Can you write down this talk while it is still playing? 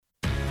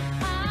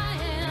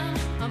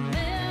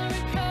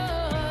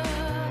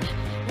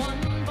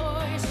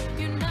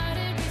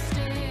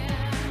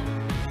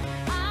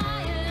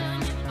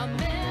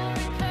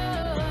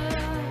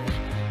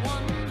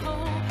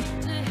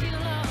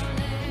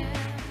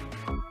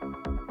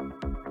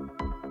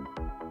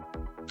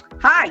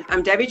Hi,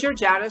 I'm Debbie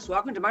Georgiadis.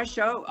 Welcome to my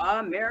show,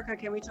 America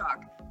Can We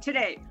Talk?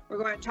 Today, we're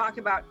going to talk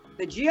about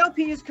the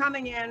GOP is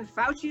coming in,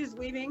 Fauci is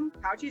leaving,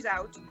 Fauci's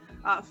out.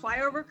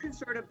 Flyover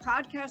conservative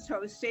podcast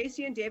hosts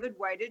Stacey and David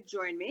Whited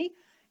join me,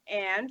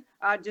 and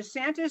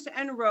DeSantis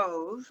and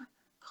Rove,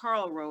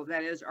 Karl Rove,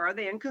 that is, are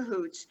they in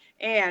cahoots?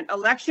 And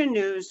election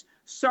news,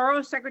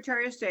 Soros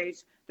Secretary of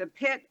State, the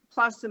pit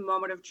plus the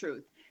moment of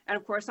truth. And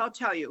of course, I'll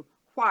tell you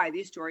why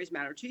these stories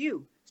matter to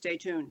you. Stay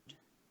tuned.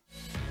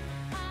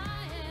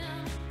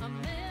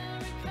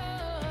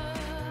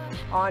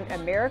 On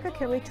America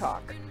Can We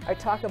Talk, I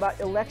talk about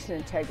election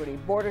integrity,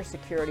 border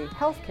security,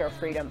 healthcare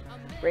freedom,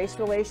 race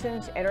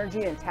relations,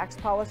 energy and tax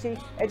policy,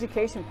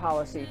 education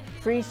policy,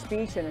 free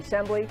speech and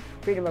assembly,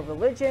 freedom of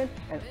religion,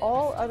 and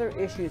all other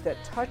issues that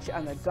touch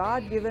on the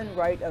God-given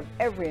right of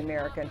every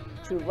American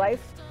to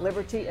life,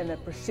 liberty, and the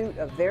pursuit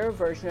of their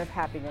version of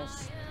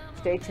happiness.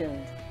 Stay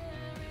tuned.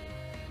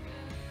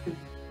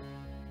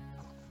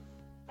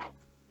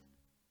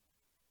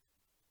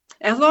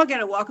 And hello again,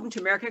 and welcome to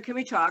America Can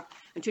We Talk,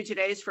 and to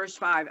today's First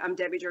Five. I'm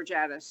Debbie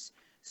Georgiadis.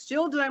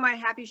 Still doing my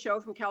happy show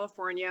from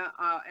California,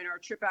 and our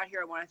trip out here.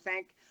 I want to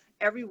thank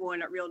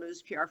everyone at Real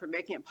News PR for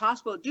making it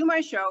possible to do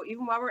my show,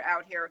 even while we're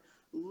out here.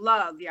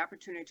 Love the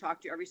opportunity to talk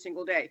to you every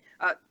single day.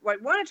 What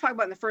I want to talk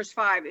about in the first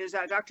five is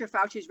Dr.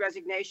 Fauci's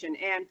resignation.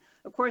 And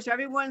of course,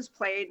 everyone's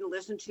played and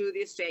listened to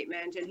the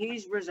statement, and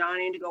he's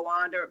resigning to go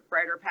on to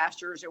brighter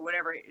pastures or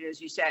whatever it is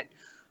he said.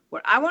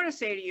 What I want to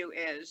say to you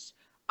is,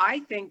 I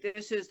think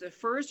this is the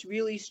first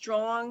really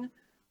strong,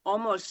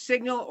 almost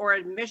signal or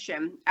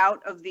admission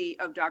out of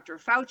Dr.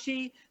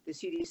 Fauci, the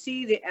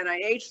CDC, the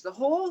NIH, the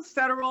whole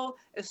federal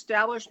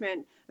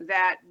establishment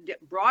that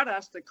brought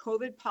us the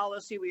COVID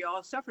policy we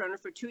all suffered under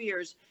for 2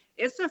 years.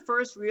 It's the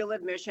first real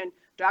admission.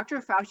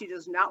 Dr. Fauci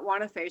does not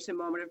want to face a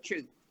moment of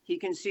truth. He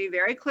can see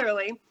very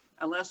clearly,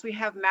 unless we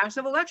have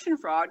massive election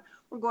fraud,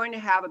 we're going to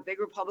have a big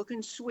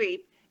Republican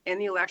sweep in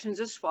the elections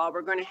this fall.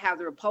 We're going to have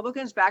the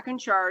Republicans back in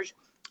charge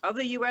of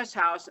the U.S.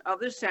 House, of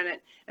the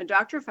Senate, and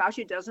Dr.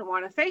 Fauci doesn't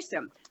want to face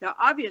them. Now,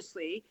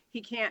 obviously,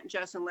 he can't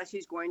just, unless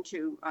he's going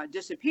to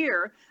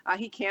disappear,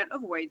 he can't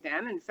avoid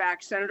them. In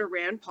fact, Senator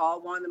Rand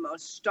Paul, one of the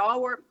most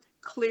stalwart,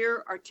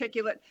 clear,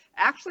 articulate,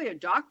 actually a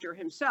doctor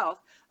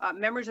himself,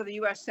 members of the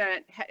U.S.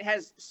 Senate,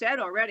 has said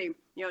already,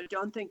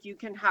 don't think you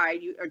can hide,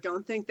 or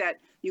don't think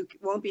that you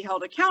won't be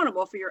held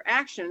accountable for your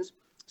actions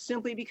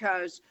simply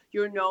because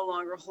you're no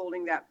longer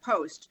holding that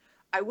post.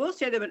 I will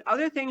say there have been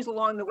other things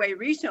along the way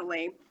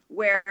recently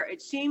where it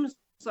seems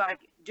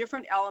like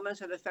different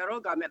elements of the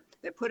federal government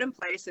that put in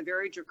place a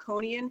very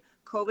draconian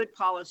COVID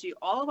policy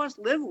all of us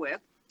live with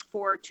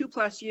for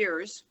 2+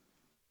 years.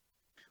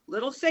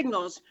 Little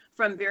signals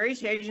from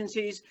various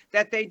agencies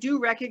that they do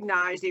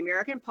recognize the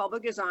American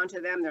public is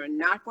onto them. They're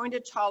not going to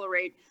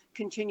tolerate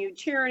continued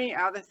tyranny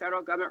out of the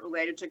federal government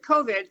related to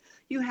COVID.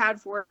 You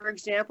had, for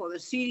example, the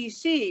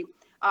CDC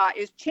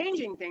is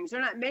changing things. They're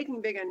not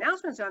making big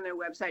announcements on their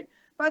website,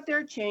 but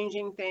they're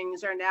changing things.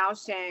 They're now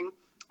saying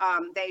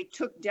they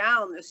took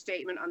down the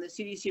statement on the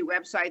CDC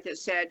website that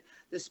said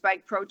the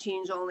spike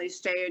proteins only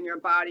stay in your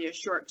body a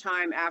short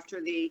time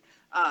after the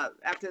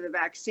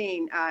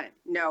vaccine.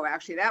 No,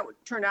 actually, that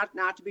turned out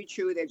not to be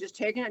true. They've just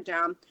taken it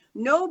down.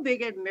 No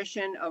big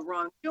admission of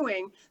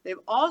wrongdoing. They've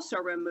also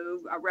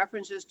removed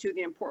references to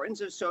the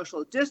importance of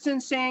social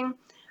distancing.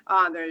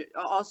 They're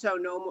also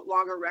no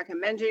longer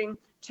recommending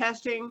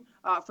testing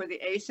for the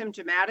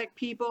asymptomatic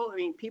people. I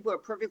mean, people are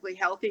perfectly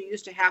healthy.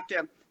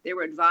 They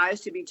were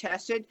advised to be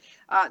tested.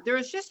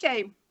 There's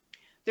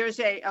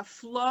a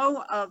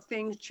flow of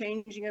things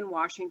changing in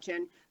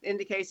Washington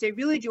indicates they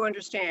really do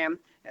understand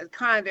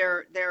kind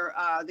of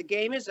the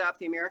game is up.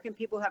 The American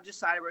people have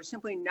decided we're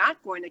simply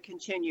not going to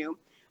continue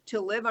to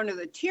live under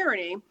the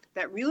tyranny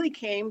that really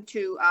came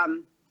to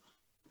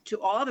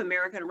all of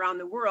America and around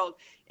the world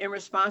in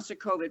response to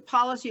COVID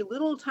policy.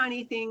 Little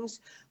tiny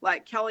things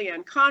like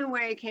Kellyanne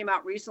Conway came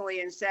out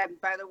recently and said,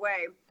 by the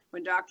way,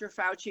 when Dr.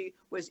 Fauci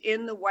was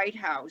in the White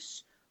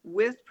House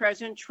with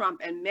President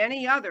Trump and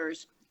many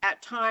others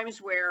at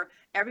times where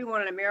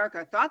everyone in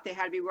America thought they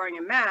had to be wearing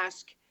a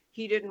mask,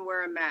 he didn't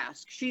wear a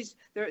mask.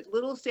 There are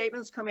little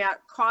statements coming out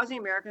causing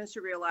Americans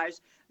to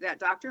realize that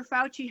Dr.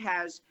 Fauci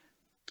has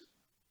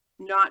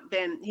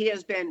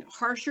been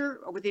harsher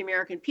with the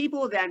American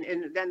people than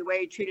the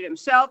way he treated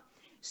himself.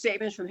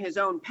 Statements from his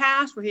own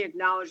past where he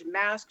acknowledged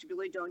masks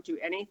really don't do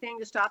anything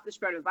to stop the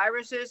spread of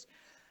viruses,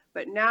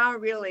 but now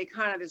really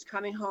kind of is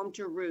coming home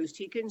to roost.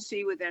 He can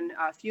see within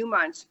a few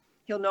months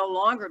he'll no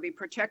longer be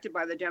protected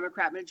by the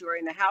Democrat majority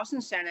in the House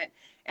and Senate,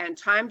 and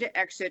time to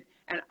exit.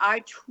 And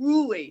I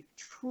truly,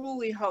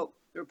 truly hope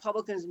the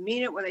Republicans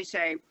mean it when they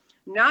say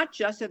not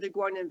just that they're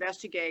going to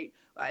investigate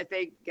if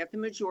they get the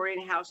majority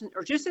in the House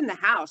or just in the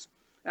House,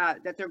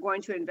 that they're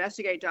going to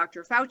investigate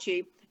Dr.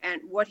 Fauci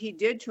and what he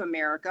did to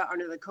America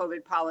under the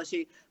COVID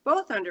policy,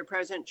 both under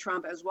President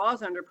Trump as well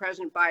as under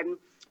President Biden.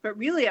 But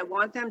really, I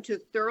want them to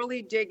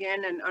thoroughly dig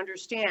in and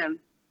understand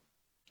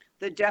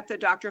the depth of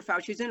Dr.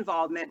 Fauci's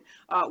involvement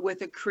with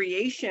the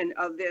creation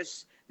of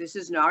this This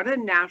is not a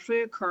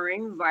naturally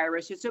occurring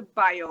virus. It's a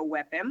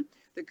bioweapon.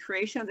 The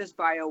creation of this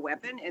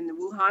bioweapon in the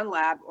Wuhan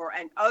lab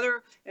and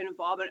other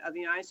involvement of the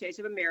United States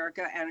of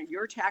America and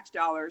your tax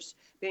dollars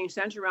being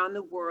sent around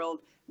the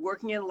world,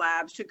 working in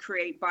labs to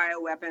create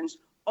bioweapons,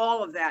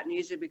 all of that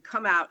needs to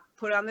come out,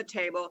 put on the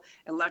table,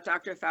 and let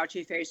Dr.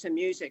 Fauci face some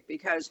music.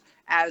 Because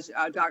as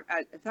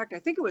in fact, I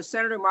think it was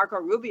Senator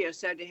Marco Rubio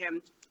said to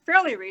him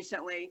fairly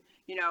recently,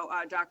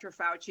 Dr.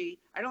 Fauci,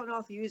 I don't know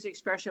if you used the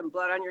expression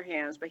blood on your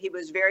hands, but he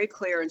was very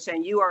clear in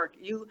saying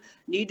you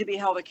need to be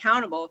held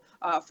accountable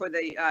for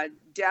the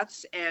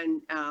deaths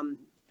and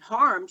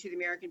harm to the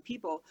American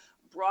people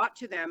brought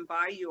to them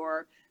by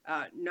your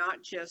not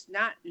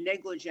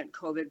negligent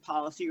COVID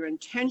policy, your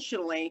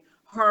intentionally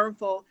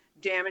harmful,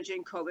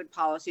 damaging COVID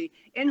policy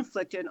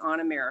inflicted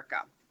on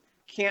America.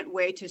 Can't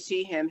wait to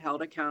see him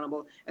held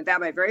accountable. And that,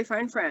 my very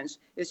fine friends,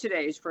 is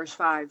today's First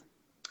Five.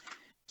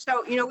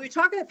 So, we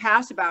talked in the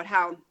past about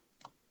how,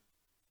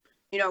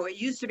 it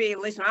used to be, at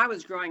least when I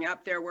was growing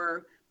up, there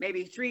were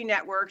maybe 3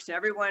 networks.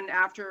 Everyone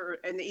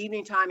in the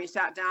evening time, you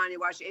sat down, you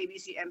watched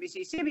ABC,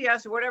 NBC,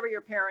 CBS, or whatever your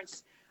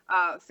parents'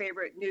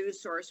 favorite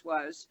news source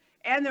was.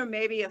 And there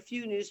may be a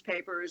few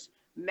newspapers.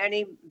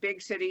 Many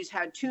big cities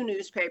had 2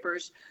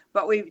 newspapers,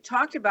 but we've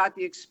talked about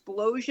the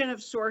explosion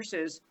of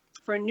sources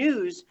for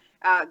news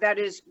that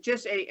is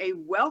just a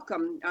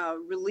welcome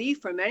relief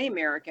for many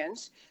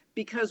Americans,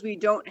 because we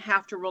don't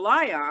have to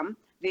rely on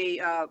the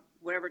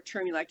whatever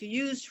term you like to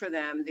use for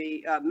them,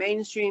 the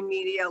mainstream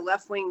media,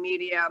 left-wing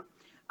media,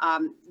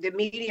 the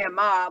media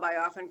mob, I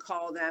often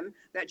call them,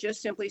 that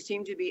just simply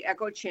seem to be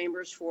echo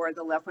chambers for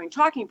the left-wing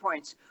talking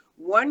points.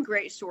 One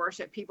great source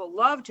that people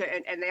love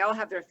and they all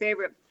have their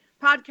favorite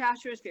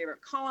podcasters,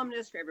 favorite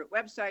columnists, favorite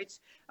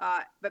websites,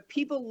 but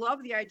people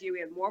love the idea we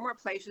have more and more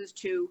places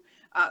to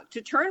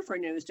turn for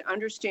news, to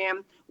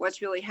understand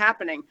what's really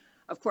happening.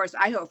 Of course,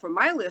 I hope for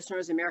my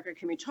listeners, America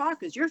Can We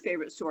Talk is your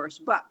favorite source.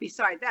 But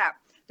beside that,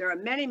 there are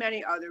many,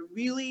 many other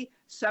really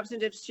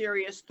substantive,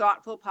 serious,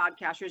 thoughtful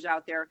podcasters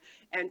out there.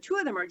 And 2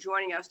 of them are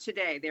joining us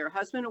today. They're a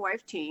husband and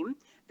wife team.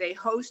 They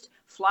host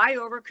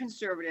Flyover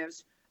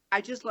Conservatives. I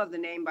just love the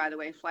name, by the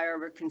way,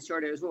 Flyover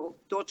Conservatives. We'll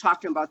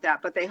talk to them about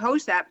that. But they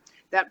host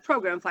that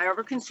program,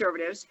 Flyover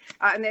Conservatives.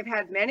 And they've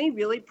had many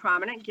really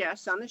prominent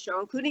guests on the show,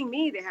 including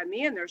me. They had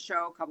me in their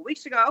show a couple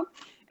weeks ago.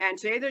 And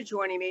today they're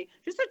joining me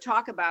just to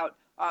talk about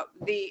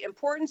the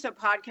importance of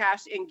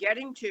podcasts in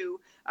getting to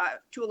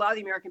allow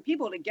the American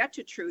people to get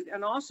to truth,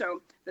 and also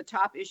the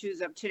top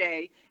issues of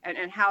today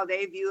and how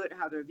they view it,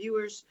 how their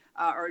viewers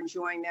are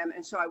enjoying them.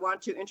 And so I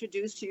want to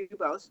introduce to you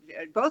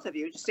both of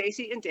you,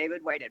 Stacey and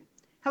David Whited.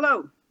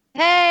 Hello.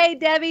 Hey,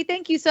 Debbie.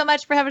 Thank you so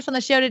much for having us on the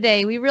show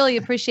today. We really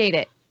appreciate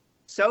it.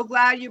 So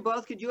glad you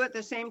both could do it at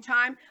the same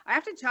time. I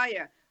have to tell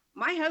you,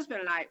 my husband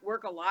and I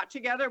work a lot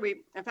together.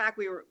 In fact,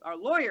 we were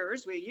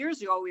lawyers.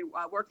 Years ago, we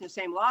worked in the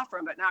same law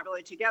firm, but not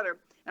really together.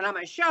 And on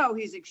my show,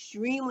 he's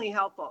extremely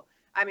helpful.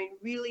 I mean,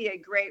 really a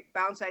great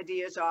bounce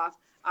ideas off.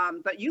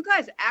 But you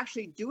guys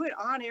actually do it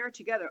on air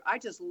together. I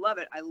just love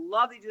it. I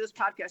love that you do this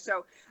podcast.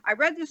 So I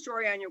read this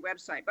story on your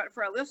website, but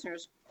for our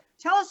listeners,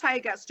 tell us how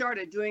you got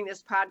started doing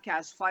this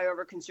podcast,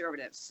 Flyover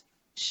Conservatives.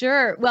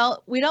 Sure.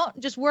 Well, we don't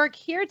just work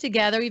here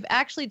together. We've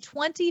actually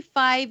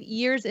 25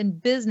 years in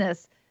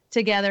business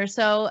together.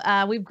 So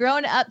we've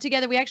grown up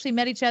together. We actually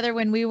met each other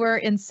when we were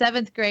in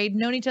 7th grade,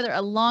 known each other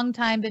a long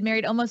time, been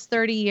married almost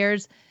 30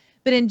 years.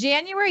 But in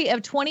January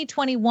of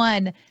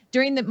 2021,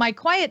 during my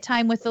quiet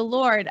time with the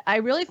Lord, I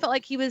really felt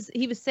like he was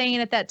saying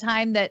at that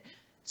time that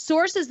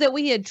sources that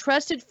we had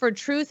trusted for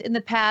truth in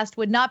the past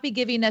would not be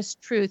giving us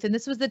truth. And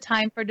this was the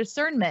time for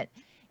discernment.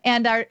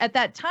 And at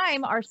that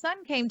time, our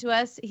son came to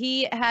us.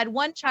 He had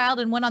 1 child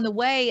and 1 on the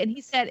way. And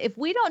he said, if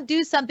we don't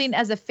do something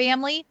as a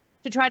family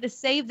to try to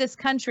save this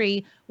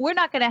country, we're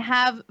not going to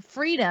have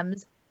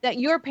freedoms that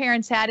your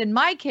parents had. And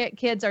my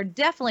kids are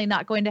definitely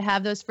not going to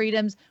have those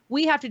freedoms.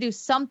 We have to do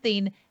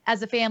something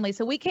as a family.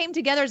 So we came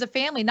together as a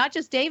family, not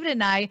just David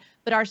and I,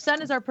 but our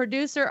son is our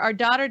producer. Our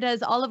daughter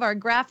does all of our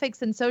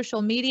graphics and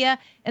social media.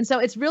 And so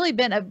it's really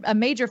been a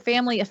major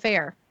family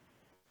affair.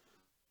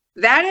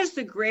 That is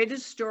the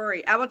greatest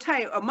story. I will tell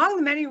you, among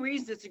the many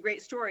reasons it's a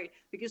great story,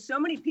 because so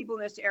many people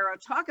in this era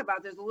talk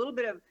about there's a little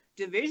bit of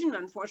division,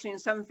 unfortunately, in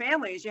some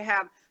families. You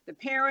have the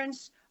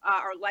parents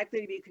are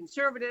likely to be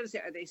conservatives.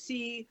 They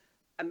see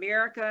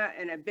America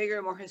in a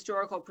bigger, more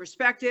historical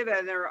perspective.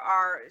 And there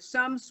are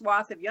some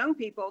swath of young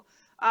people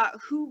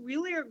who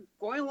really are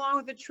going along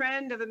with the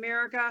trend of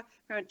America,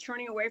 kind of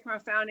turning away from our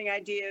founding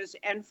ideas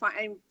and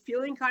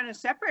feeling kind of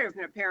separated from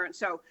their parents.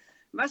 So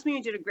must mean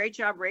you did a great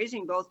job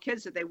raising both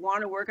kids that they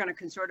want to work on a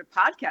conservative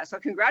podcast. So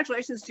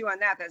congratulations to you on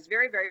that. That's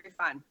very, very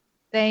fun.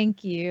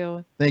 Thank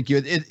you. Thank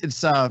you. It's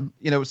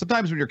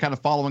sometimes when you're kind of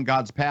following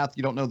God's path,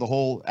 you don't know the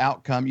whole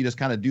outcome. You just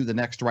kind of do the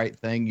next right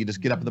thing. You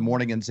just get up in the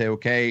morning and say,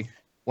 okay,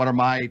 what are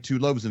my 2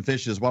 loaves and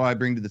fishes? What do I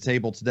bring to the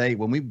table today?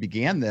 When we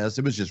began this,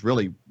 it was just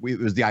really, it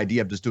was the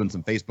idea of just doing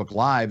some Facebook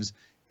Lives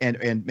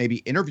and maybe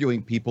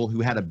interviewing people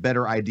who had a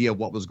better idea of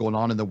what was going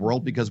on in the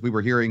world, because we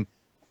were hearing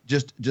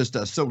just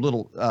so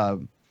little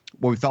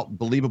what we felt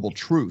believable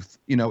truth,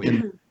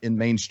 in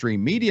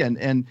mainstream media.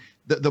 And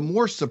the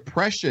more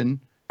suppression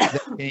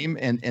that came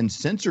and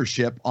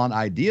censorship on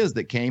ideas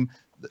that came,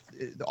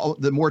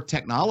 the more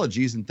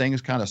technologies and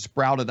things kind of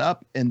sprouted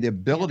up, and the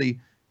ability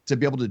to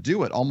be able to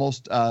do it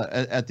almost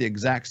at the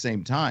exact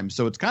same time.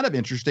 So it's kind of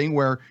interesting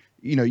where,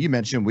 you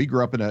mentioned we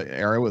grew up in an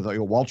era with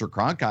Walter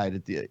Cronkite.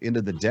 At the end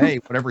of the day,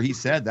 whatever he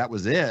said, that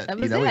was it. That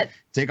was it.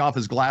 Take off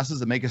his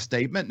glasses and make a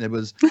statement. And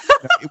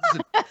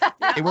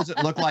it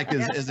wasn't look like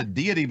as a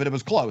deity, but it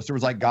was close. There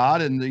was like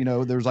God, and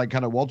there was like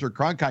kind of Walter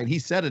Cronkite. He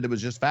said it. It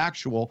was just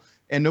factual,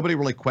 and nobody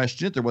really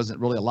questioned it. There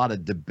wasn't really a lot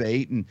of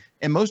debate, and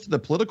most of the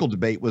political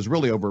debate was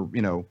really over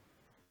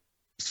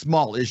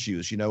small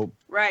issues.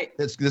 Right.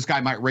 This guy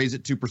might raise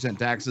it 2%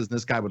 taxes, and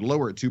this guy would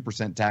lower it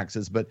 2%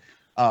 taxes, but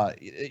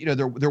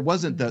there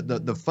wasn't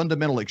the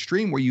fundamental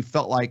extreme where you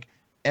felt like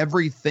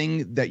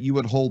everything that you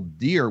would hold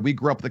dear. We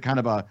grew up with a kind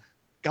of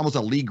almost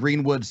a Lee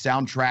Greenwood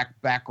soundtrack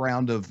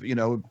background of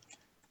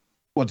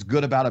what's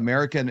good about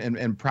America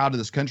and proud of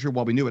this country.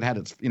 While we knew it had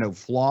its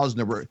flaws,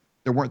 and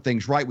there weren't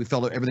things right, we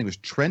felt everything was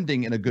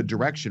trending in a good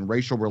direction,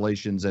 racial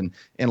relations and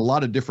a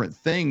lot of different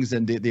things,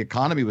 and the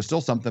economy was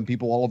still something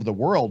people all over the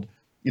world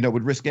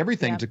would risk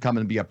everything to come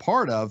and be a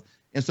part of.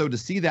 And so to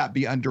see that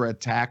be under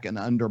attack and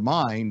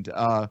undermined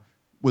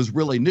was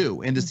really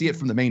new. And to see it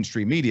from the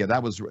mainstream media,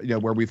 that was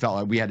where we felt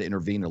like we had to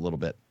intervene a little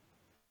bit.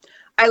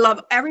 I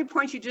love every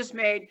point you just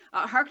made.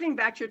 Harkening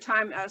back to your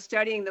time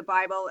studying the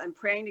Bible and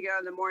praying together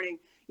in the morning,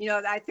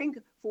 I think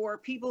for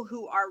people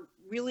who are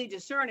really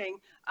discerning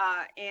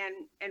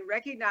and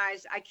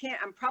recognize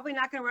I'm probably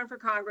not going to run for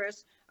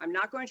Congress. I'm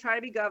not going to try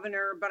to be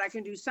governor, but I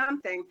can do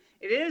something.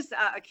 It is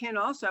akin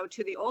also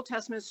to the Old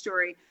Testament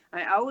story.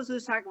 I always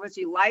lose track of what's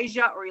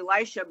Elijah or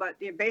Elisha, but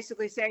you're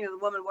basically saying to the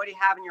woman, what do you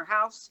have in your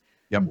house?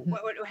 Yep.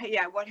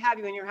 What have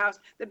you in your house?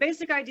 The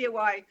basic idea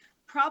why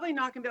probably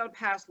not going to be able to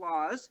pass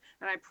laws,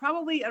 and I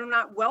probably am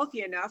not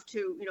wealthy enough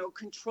to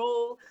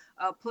control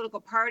a political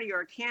party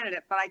or a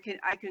candidate, but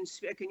I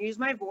can use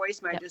my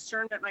voice, my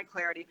discernment, my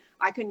clarity.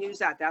 I can use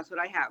that. That's what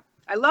I have.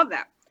 I love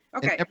that.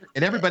 Okay.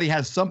 And everybody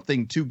has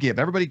something to give.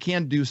 Everybody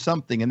can do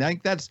something, and I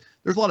think there's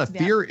a lot of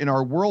fear in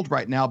our world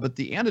right now. But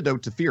the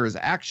antidote to fear is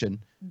action,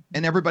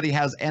 and everybody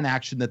has an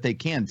action that they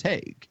can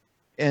take.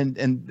 And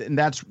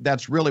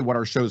that's really what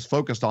our show's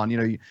focused on.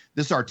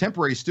 This is our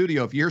temporary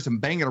studio. If you hear some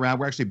banging around,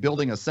 we're actually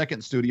building a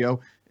second studio,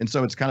 and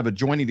so it's kind of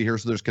adjoining to here.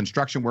 So there's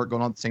construction work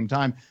going on at the same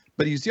time.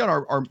 But you see on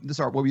our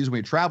what we use when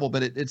we travel,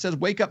 but it says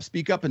wake up,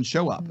 speak up, and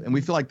show up. And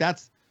we feel like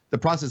that's the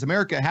process.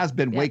 America has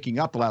been waking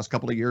up the last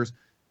couple of years,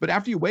 but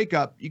after you wake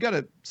up, you got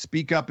to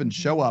speak up and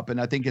show up.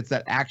 And I think it's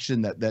that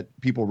action that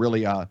people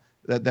really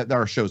that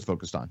our show's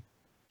focused on.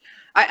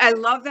 I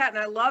love that,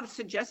 and I love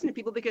suggesting to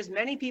people, because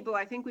many people,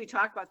 I think we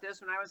talked about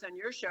this when I was on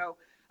your show,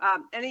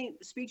 any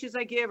speeches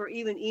I give or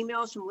even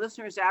emails from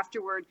listeners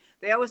afterward,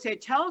 they always say,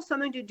 tell us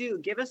something to do,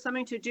 give us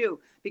something to do,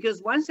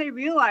 because once they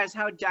realize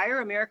how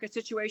dire America's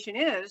situation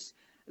is,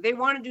 they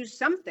want to do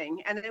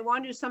something, and they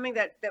want to do something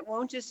that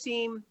won't just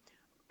seem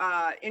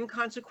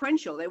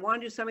inconsequential. They want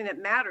to do something that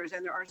matters,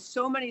 and there are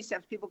so many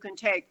steps people can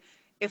take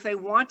if they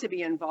want to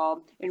be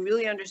involved and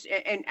really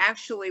understand, and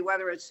actually,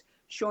 whether it's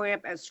showing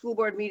up at school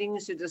board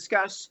meetings to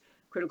discuss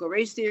critical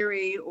race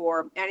theory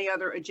or any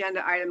other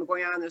agenda item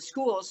going on in the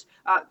schools,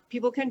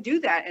 people can do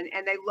that.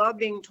 And they love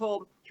being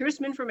told, here's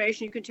some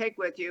information you can take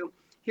with you.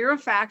 Here are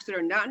facts that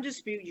are not in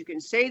dispute. You can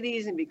say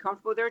these and be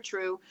comfortable they're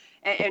true,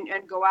 and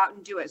go out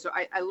and do it. So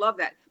I love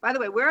that. By the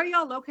way, where are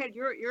y'all located?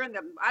 You're in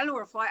the, I know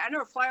where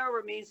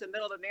flyover means the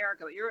middle of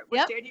America, but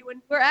what state are you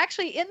in? We're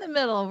actually in the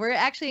middle. We're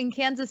actually in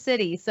Kansas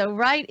City. So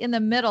right in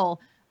the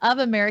middle of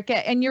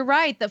America. And you're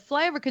right, the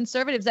flyover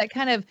conservatives, that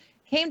kind of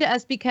came to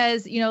us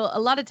because, a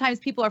lot of times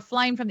people are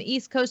flying from the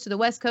East Coast to the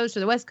West Coast,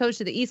 or the West Coast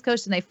to the East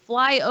Coast, and they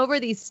fly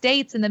over these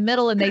states in the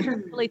middle, and they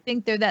don't really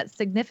think they're that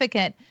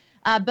significant.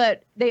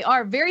 But they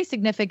are very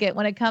significant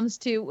when it comes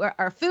to where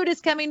our food is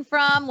coming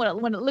from,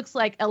 when it looks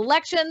like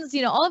elections,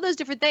 all of those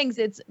different things.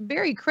 It's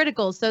very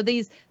critical. So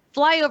these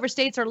flyover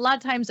states are a lot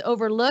of times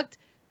overlooked,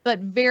 but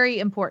very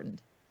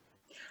important.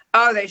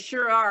 Oh, they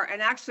sure are.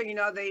 And actually,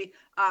 the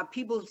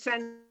people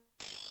send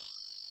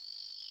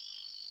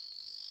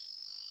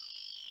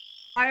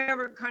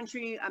flyover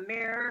country,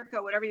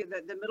 America, whatever,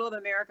 the middle of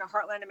America,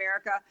 heartland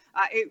America,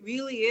 it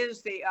really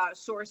is the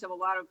source of a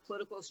lot of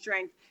political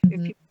strength.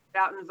 If people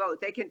get out and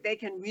vote, they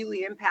can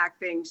really impact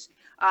things,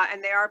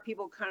 and they are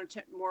people kind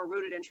of more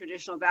rooted in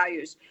traditional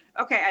values.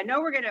 Okay, I know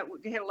we're going to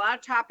hit a lot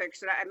of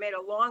topics, and I made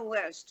a long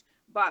list,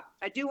 but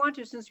I do want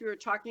to, since we were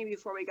talking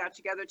before we got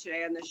together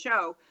today on the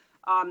show,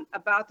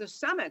 about the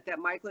summit that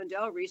Mike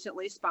Lindell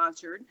recently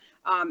sponsored,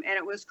 and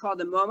it was called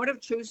the Moment of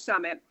Truth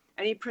Summit,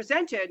 and he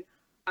presented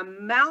a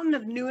mountain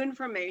of new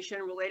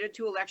information related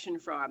to election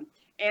fraud.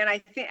 And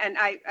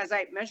as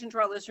I mentioned to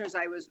our listeners,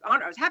 I was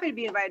honored. I was happy to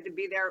be invited to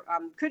be there.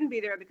 Couldn't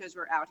be there because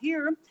we're out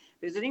here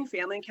visiting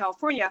family in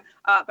California.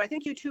 But I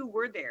think you two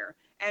were there.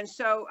 And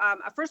so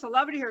first, I'd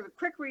love to hear a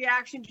quick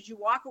reaction. Did you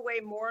walk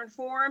away more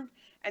informed?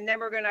 And then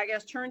we're going to, I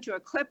guess, turn to a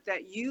clip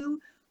that you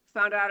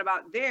found out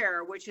about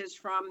there, which is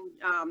from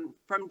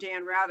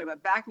Dan Rather.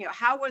 But backing up,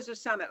 how was the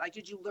summit? Like,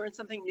 did you learn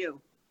something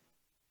new?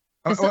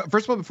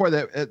 First of all, before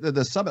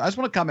the summit, I just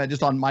want to comment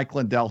just on Mike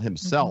Lindell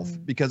himself,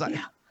 because I've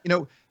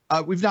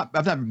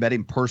never met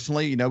him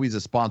personally. He's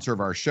a sponsor of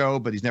our show,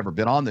 but he's never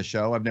been on the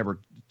show. I've never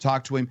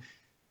talked to him.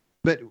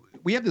 But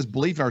we have this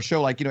belief in our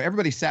show, like,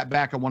 everybody sat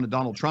back and wanted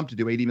Donald Trump to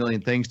do 80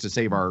 million things to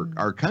save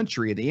our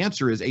country. And the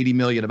answer is 80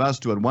 million of us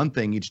doing one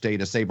thing each day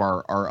to save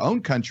our own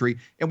country.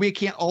 And we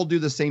can't all do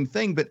the same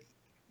thing, but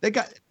the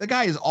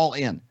guy is all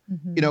in.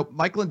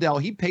 Mike Lindell,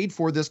 he paid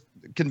for this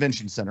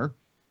convention center.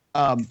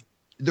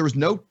 There was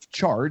no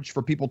charge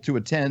for people to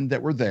attend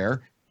that were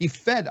there. He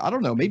fed, I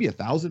don't know, maybe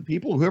 1,000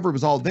 people, whoever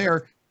was all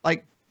there,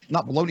 like,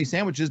 not bologna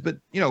sandwiches, but,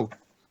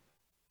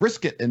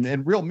 brisket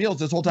and real meals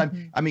this whole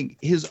time. I mean,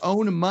 his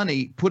own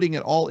money, putting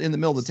it all in the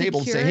middle of the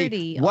table and say,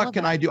 hey, what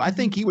can I do? I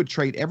think he would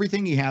trade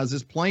everything he has,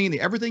 his plane,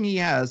 everything he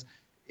has,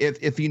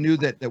 if he knew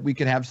that we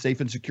could have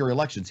safe and secure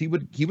elections. He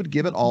would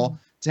give it all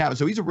to have it.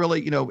 So he's a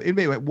really,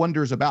 anybody that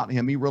wonders about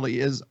him, he really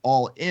is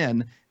all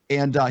in.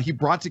 And he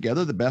brought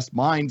together the best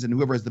minds and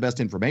whoever has the best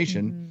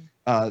information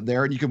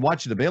there. And you can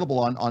watch it available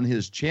on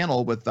his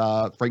channel with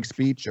Frank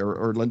Speech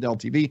or Lindell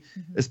TV,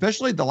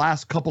 especially the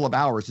last couple of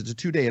hours. It's a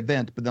 2-day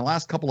event, but the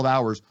last couple of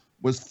hours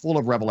was full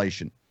of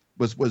revelation.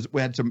 We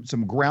had some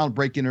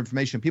groundbreaking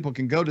information. People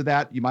can go to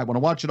that. You might want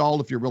to watch it all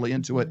if you're really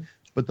into it.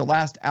 But the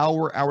last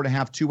hour and a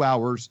half, 2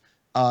 hours,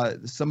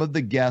 some of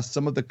the guests,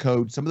 some of the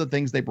codes, some of the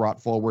things they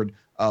brought forward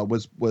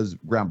was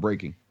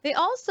groundbreaking. They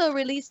also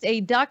released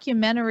a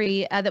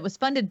documentary that was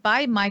funded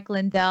by Mike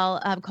Lindell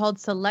called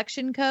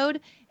Selection Code,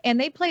 and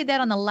they played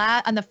that on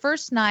the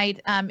first night.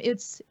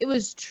 It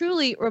was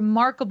truly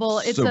remarkable.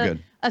 It's so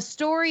a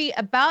story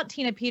about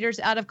Tina Peters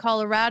out of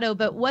Colorado,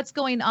 but what's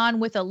going on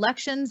with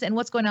elections and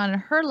what's going on in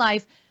her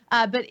life.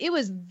 But it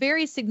was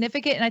very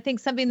significant, and I think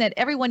something that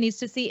everyone needs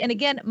to see. And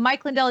again,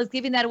 Mike Lindell is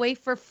giving that away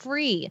for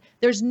free.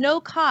 There's no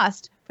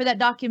cost for that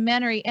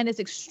documentary, and it's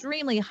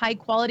extremely high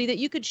quality that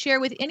you could share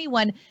with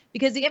anyone,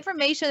 because the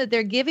information that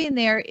they're giving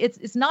there,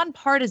 it's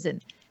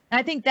nonpartisan. And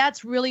I think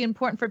that's really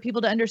important for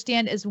people to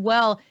understand as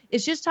well.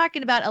 It's just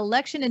talking about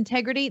election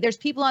integrity. There's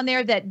people on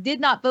there that did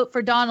not vote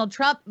for Donald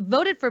Trump,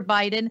 voted for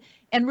Biden,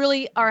 and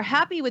really are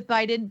happy with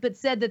Biden, but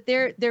said that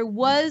there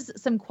was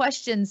some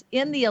questions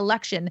in the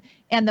election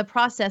and the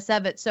process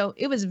of it. So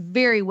it was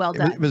very well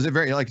done. It was a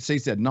very, like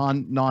Stacey said,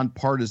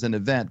 nonpartisan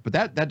event. But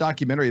that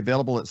documentary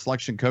available at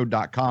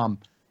selectioncode.com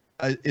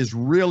is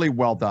really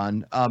well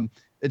done.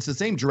 It's the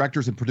same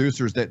directors and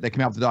producers that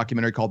came out with the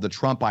documentary called The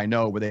Trump I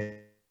Know, where they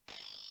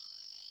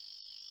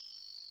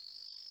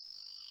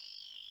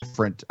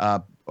different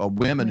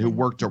women who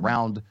worked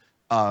around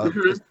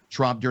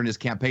Trump during his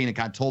campaign and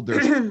kind of told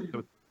their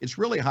story. It's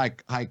really high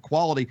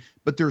quality,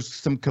 but there's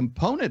some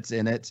components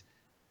in it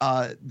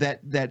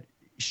that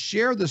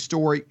share the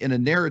story in a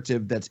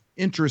narrative that's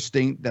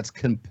interesting, that's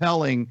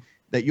compelling,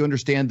 that you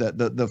understand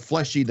the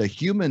fleshy, the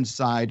human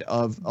side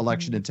of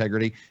election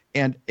integrity,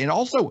 and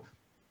also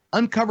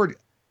uncovered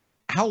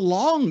how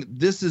long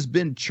this has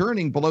been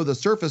churning below the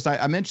surface.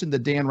 I mentioned the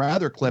Dan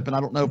Rather clip, and I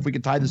don't know if we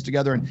could tie this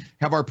together and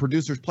have our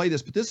producers play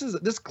this, but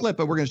this clip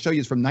that we're going to show you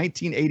is from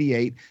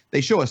 1988.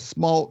 They show a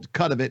small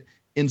cut of it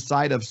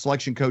inside of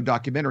Selection Code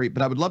documentary,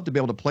 but I would love to be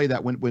able to play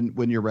that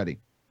when you're ready.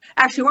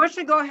 Actually, why don't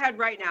you go ahead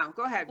right now?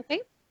 Go ahead.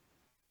 Okay.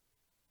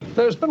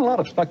 There's been a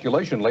lot of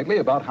speculation lately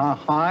about how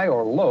high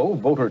or low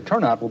voter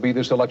turnout will be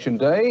this election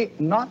day.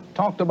 Not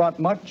talked about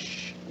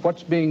much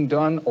what's being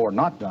done or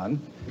not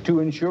done to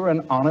ensure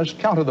an honest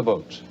count of the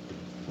votes.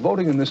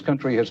 Voting in this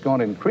country has gone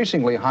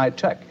increasingly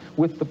high-tech,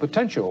 with the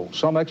potential,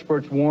 some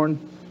experts warn,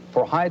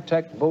 for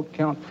high-tech vote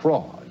count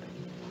fraud.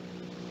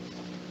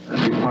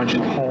 You punch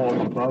a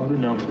hole above the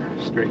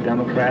number. Straight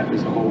Democrat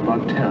is a hole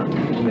above 10.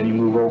 And then you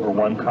move over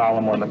one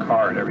column on the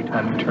card every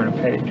time you turn a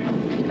page.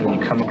 And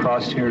you come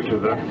across here to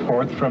the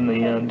fourth from the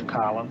end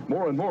column.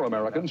 More and more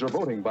Americans are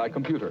voting by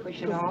computer.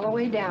 Push it all the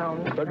way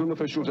down. Federal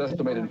officials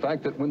estimate, in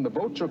fact, that when the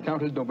votes are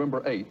counted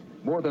November 8th,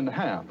 more than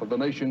half of the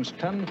nation's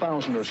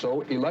 10,000 or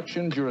so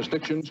election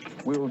jurisdictions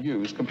will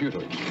use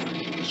computers.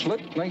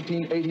 Slick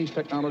 1980s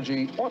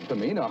technology ought to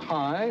mean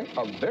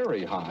a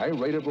very high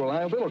rate of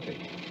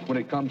reliability when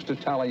it comes to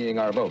tallying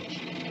our votes.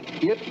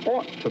 It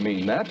ought to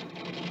mean that,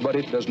 but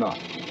it does not.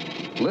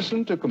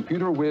 Listen to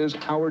computer whiz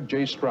Howard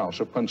J. Strauss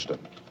of Princeton.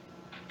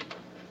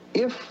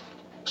 If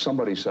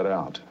somebody set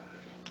out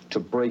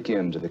to break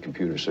into the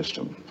computer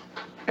system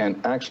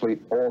and actually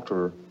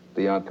alter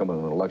the outcome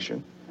of an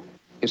election,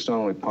 it's not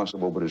only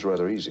possible, but it's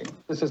rather easy.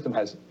 The system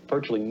has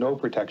virtually no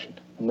protection,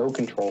 no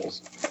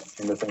controls,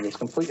 and the thing is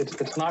complete.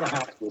 It's not a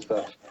house with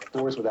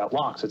doors without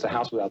locks. It's a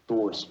house without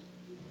doors.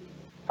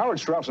 Howard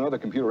Strauss and other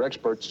computer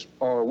experts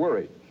are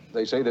worried.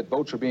 They say that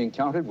votes are being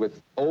counted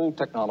with old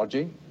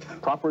technology,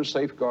 proper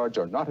safeguards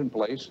are not in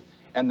place,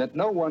 and that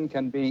no one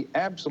can be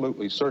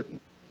absolutely certain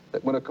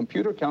that when a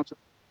computer counts,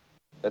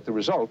 that the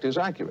result is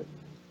accurate.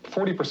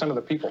 40% of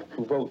the people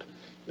who vote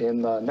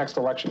in the next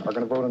election are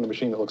going to vote on a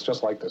machine that looks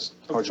just like this.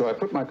 All right, so I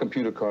put my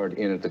computer card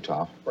in at the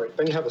top. Right.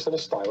 Then you have this little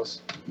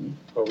stylus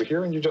over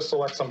here, and you just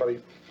select somebody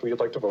who you'd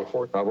like to vote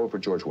for. I'll vote for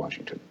George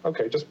Washington.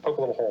 Okay, just poke a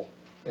little hole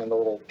in the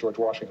little George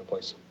Washington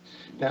place.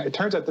 Now, it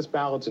turns out this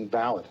ballot's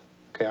invalid.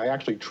 Okay, I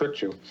actually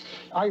tricked you.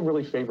 I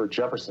really favor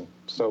Jefferson.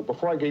 So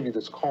before I gave you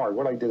this card,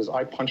 what I did is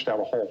I punched out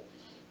a hole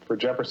for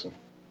Jefferson.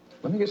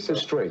 Let me get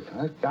this straight.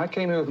 I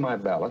came in with my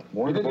ballot,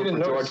 wanted to vote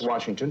for George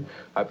Washington.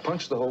 I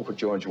punched the hole for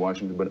George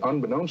Washington, but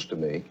unbeknownst to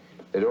me,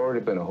 there'd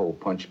already been a hole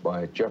punched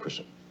by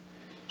Jefferson.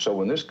 So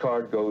when this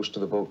card goes to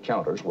the vote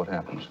counters, what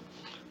happens?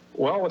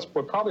 Well,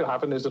 what probably will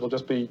happen is it'll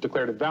just be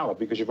declared invalid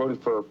because you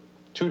voted for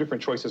two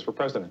different choices for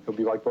president. It'll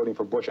be like voting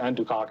for Bush and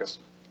Dukakis.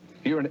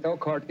 Here in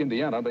Elkhart,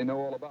 Indiana, they know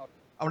all about it.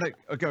 I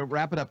want to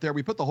wrap it up there.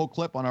 We put the whole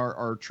clip on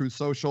our Truth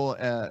Social,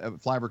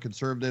 Flyover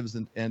Conservatives,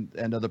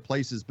 and other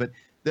places. But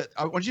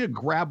I want you to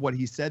grab what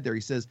he said there.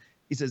 He says,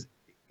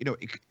 you know,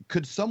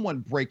 could someone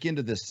break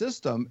into this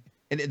system?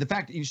 And the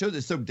fact he shows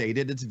it's so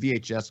dated, it's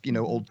VHS, you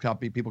know, old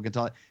copy, people can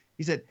tell it.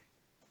 He said,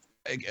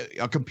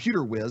 a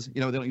computer whiz,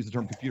 you know, they don't use the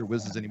term computer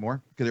whizzes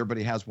anymore because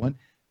everybody has one.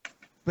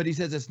 But he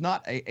says it's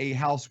not a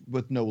house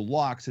with no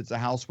locks; it's a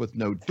house with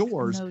no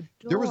doors. No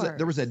doors.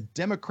 There was a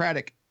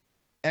Democratic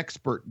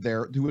expert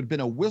there who had been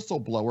a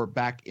whistleblower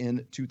back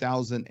in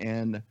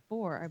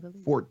 2004, I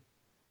believe.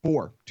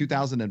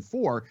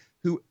 2004,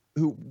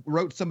 who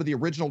wrote some of the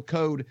original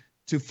code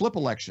to flip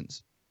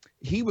elections.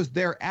 He was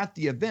there at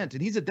the event,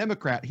 and he's a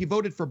Democrat. He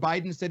voted for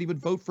Biden, said he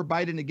would vote for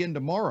Biden again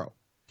tomorrow.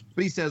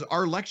 But he says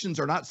our elections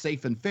are not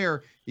safe and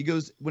fair. He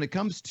goes, when it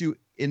comes to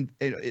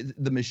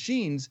the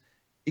machines,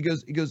 he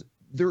goes,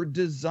 they're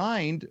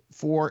designed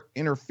for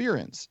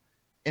interference.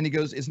 And he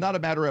goes, it's not a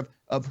matter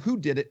of who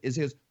did it, it's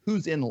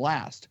who's in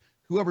last.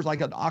 Whoever's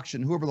like an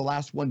auction, whoever the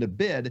last one to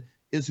bid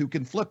is who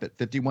can flip it.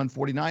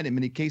 51-49 in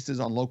many cases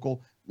on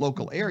local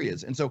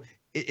areas. And so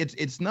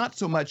it's not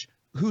so much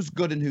who's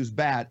good and who's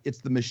bad.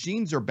 It's the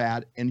machines are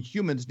bad and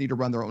humans need to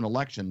run their own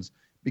elections,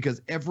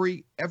 because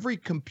every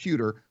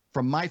computer,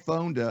 from my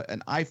phone to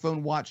an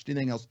iPhone watch to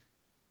anything else,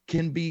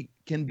 can be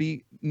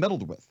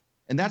meddled with.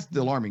 And that's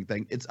the alarming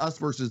thing. It's us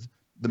versus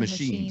the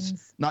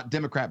machines, not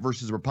Democrat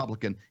versus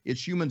Republican.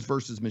 It's humans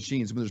versus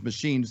machines. When there's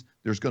machines,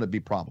 there's going to be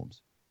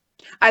problems.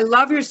 I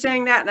love your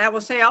saying that. And I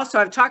will say also,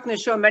 I've talked on the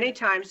show many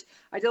times.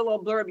 I did a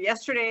little blurb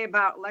yesterday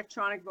about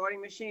electronic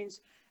voting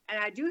machines.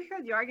 And I do hear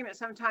the argument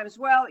sometimes,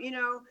 well, you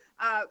know,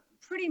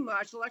 pretty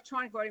much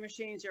electronic voting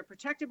machines are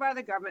protected by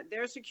the government.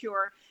 They're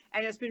secure.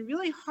 And it's been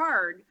really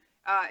hard,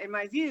 in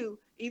my view,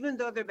 even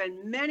though there have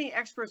been many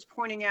experts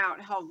pointing out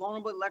how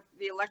vulnerable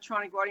the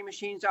electronic voting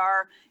machines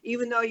are,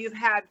 even though you've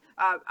had,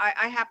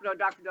 I happen to know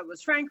Dr.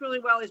 Douglas Frank really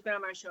well. He's been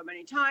on my show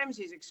many times.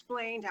 He's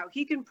explained how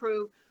he can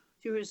prove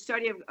through his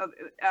study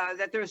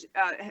that there's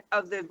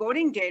of the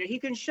voting data, he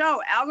can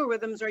show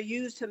algorithms are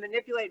used to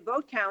manipulate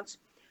vote counts.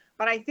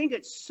 But I think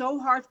it's so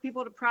hard for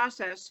people to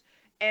process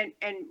and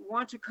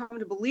want to come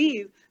to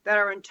believe that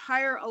our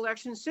entire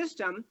election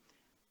system,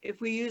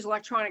 if we use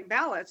electronic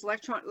ballots,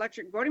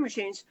 electric voting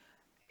machines,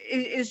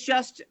 is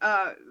just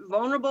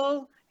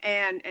vulnerable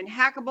and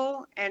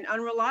hackable and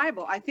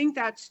unreliable. I think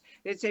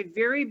it's a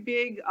very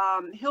big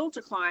hill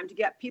to climb to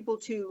get people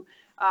to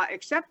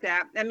accept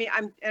that. I mean,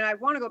 I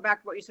want to go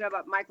back to what you said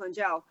about Mike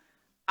Lindell.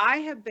 I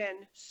have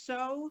been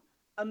so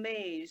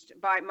amazed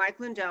by Mike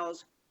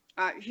Lindell's.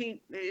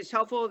 He is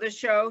helpful to this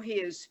show. He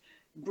is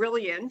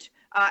brilliant,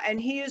 and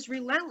he is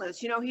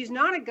relentless. You know, he's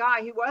not a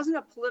guy. He wasn't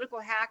a political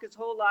hack his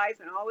whole life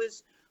and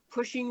always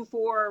pushing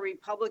for a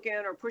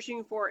Republican or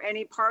pushing for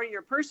any party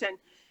or person.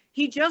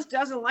 He just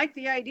doesn't like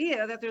the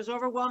idea that there's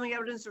overwhelming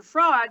evidence of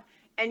fraud,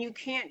 and you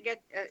can't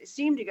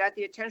seem to get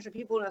the attention of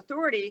people in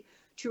authority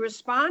to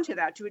respond to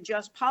that, to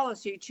adjust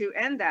policy, to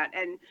end that,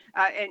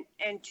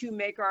 and to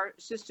make our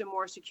system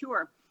more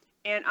secure.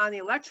 And on the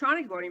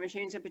electronic voting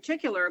machines in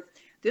particular,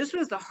 this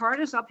was the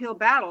hardest uphill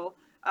battle,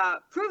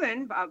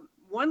 proven.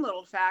 One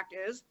little fact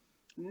is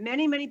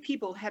many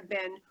people have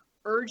been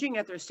urging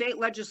at their state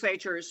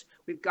legislatures,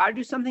 we've got to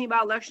do something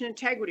about election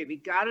integrity.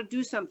 We've got to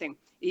do something.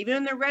 Even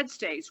in the red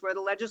states where the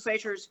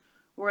legislatures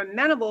were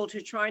amenable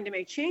to trying to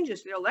make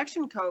changes to the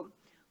election code,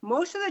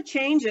 most of the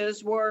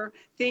changes were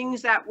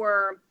things that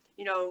were,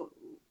 you know,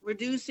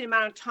 reduce the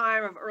amount of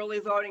time of early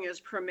voting as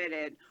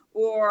permitted,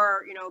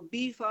 or, you know,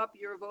 beef up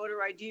your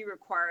voter ID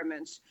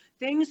requirements,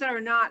 things that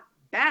are not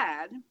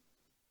bad,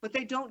 but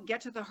they don't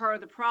get to the heart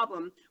of the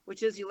problem,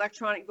 which is the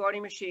electronic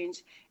voting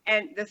machines.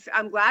 And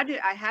I'm glad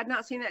I had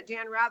not seen that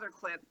Dan Rather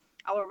clip.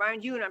 I'll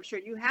remind you, and I'm sure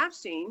you have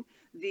seen,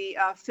 the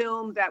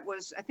film that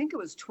was, I think it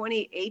was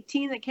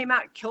 2018 that came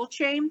out, Kill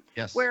Chain,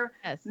 yes, where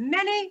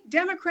many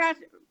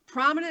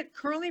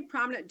currently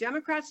prominent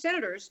Democrat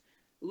senators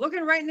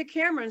looking right in the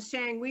camera and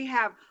saying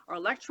our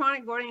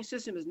electronic voting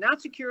system is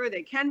not secure,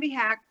 they can be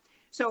hacked.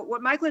 So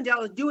what Mike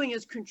Lindell is doing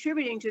is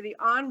contributing to the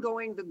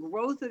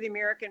growth of the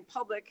American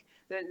public.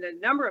 The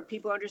number of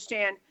people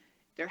understand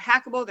they're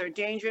hackable, they're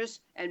dangerous,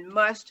 and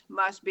must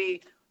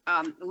be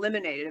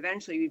eliminated.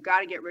 Eventually, we've got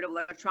to get rid of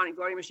electronic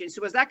voting machines.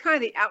 So was that kind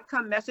of the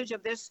outcome message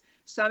of this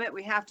summit?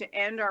 We have to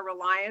end our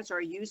reliance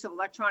or use of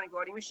electronic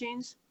voting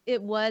machines?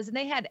 It was, and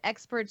they had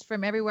experts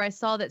from everywhere. I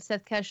saw that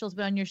Seth Keshel's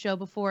been on your show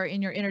before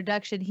in your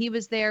introduction. He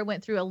was there,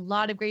 went through a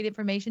lot of great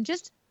information.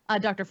 Just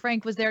Dr.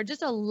 Frank was there,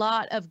 just a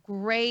lot of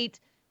great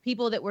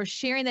people that were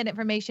sharing that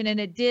information. And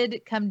it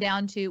did come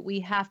down to, we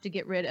have to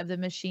get rid of the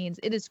machines.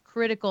 It is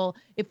critical.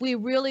 If we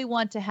really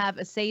want to have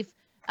a safe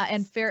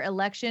and fair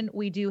election,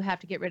 we do have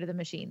to get rid of the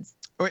machines.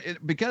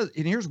 Because,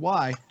 and here's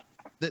why,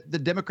 the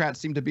Democrats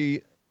seem to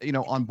be,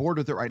 on board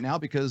with it right now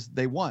because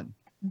they won.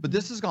 But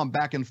this has gone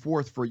back and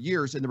forth for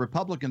years, and the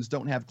Republicans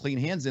don't have clean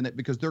hands in it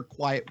because they're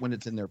quiet when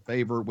it's in their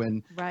favor,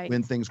 when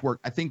things work.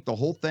 I think the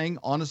whole thing,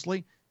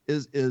 honestly,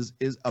 is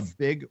a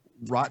big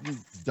rotten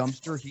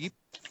dumpster heap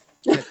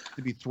that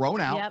to be thrown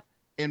out.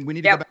 And we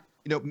need to go back.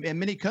 And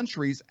many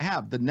countries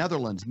have. The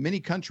Netherlands, many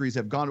countries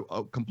have gone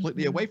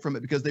completely away from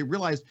it because they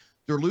realize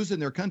they're losing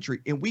their country.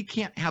 And we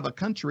can't have a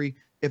country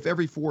if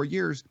every 4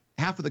 years,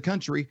 half of the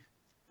country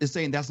is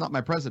saying that's not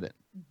my president.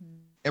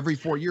 Every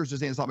 4 years, they're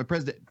saying it's not my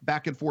president.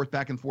 Back and forth,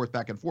 back and forth,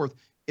 back and forth.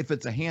 If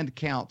it's a hand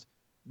count,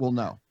 we'll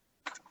know.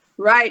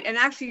 Right. And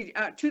actually,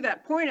 to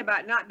that point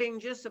about not being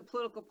just a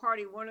political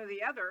party, one or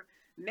the other,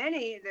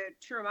 the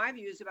term I've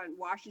used about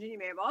Washington, you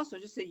may have also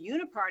just a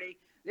uniparty.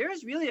 There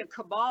is really a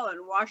cabal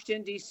in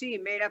Washington, D.C.,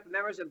 made up of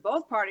members of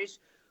both parties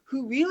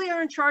who really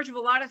are in charge of a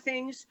lot of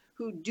things,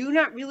 who do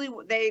not really,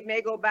 they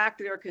may go back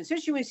to their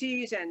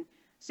constituencies and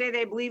say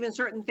they believe in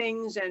certain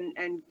things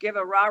and give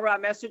a rah-rah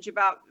message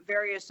about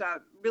various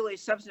really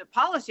substantive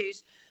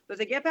policies. But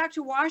they get back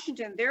to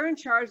Washington, they're in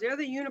charge, they're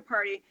the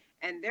uniparty,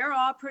 and they're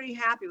all pretty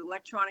happy with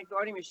electronic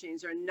voting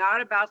machines. They're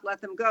not about to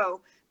let them go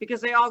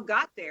because they all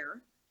got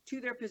there to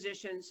their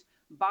positions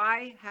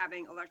by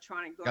having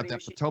electronic voting machines.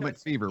 Got that Potomac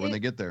fever when they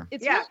get there.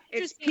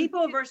 It's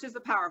people versus the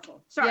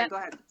powerful. Sorry, go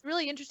ahead. It's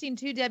really interesting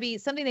too, Debbie.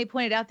 Something they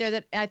pointed out there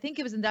that I think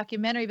it was in the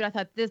documentary, but I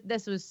thought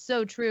this was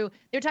so true.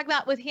 They're talking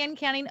about with hand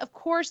counting. Of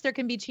course, there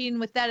can be cheating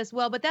with that as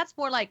well, but that's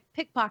more like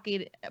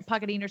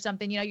pocketing or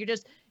something.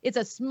 It's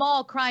a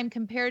small crime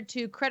compared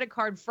to credit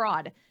card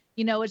fraud.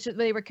 Which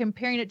they were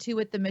comparing it to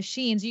with the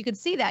machines. You could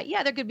see that.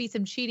 Yeah, there could be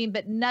some cheating,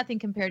 but nothing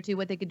compared to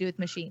what they could do with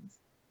machines.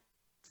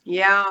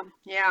 Yeah.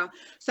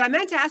 So I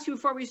meant to ask you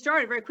before we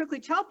started, very quickly,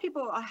 tell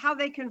people how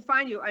they can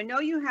find you. I know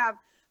you have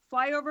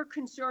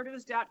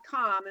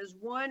flyoverconservatives.com as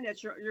one,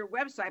 that's your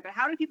website, but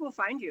how do people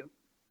find you?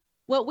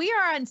 Well, we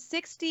are on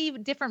 60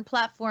 different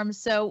platforms,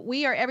 so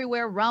we are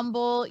everywhere.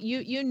 Rumble,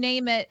 you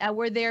name it,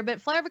 we're there.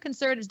 But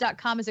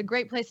flyoverconservatives.com is a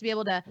great place to be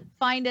able to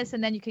find us,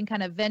 and then you can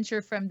kind of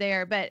venture from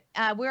there. But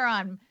we're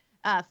on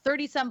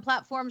 30-some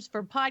platforms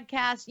for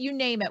podcasts, you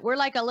name it. We're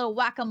like a little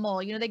whack-a-mole.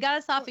 They got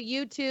us off of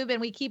YouTube,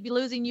 and we keep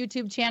losing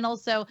YouTube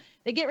channels, so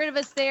they get rid of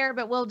us there,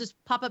 but we'll just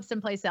pop up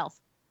someplace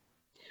else.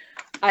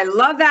 I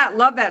love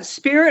that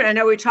spirit. I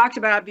know we talked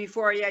about it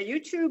before. Yeah,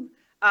 YouTube.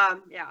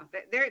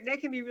 They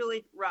can be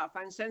really rough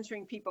on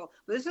censoring people.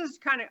 But this is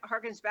kind of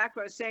harkens back to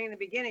what I was saying in the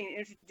beginning,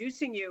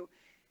 introducing you.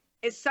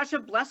 It's such a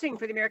blessing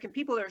for the American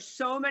people. There are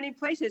so many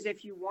places.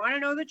 If you want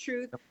to know the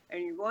truth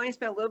and you're willing to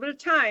spend a little bit of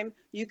time,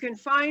 you can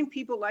find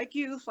people like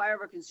you,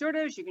 Flyover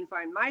Conservatives. You can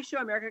find my show,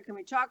 America Can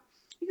We Talk.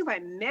 You can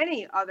find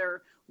many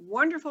other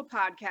wonderful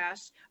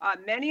podcasts,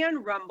 many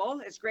on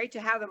Rumble. It's great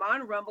to have them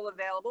on Rumble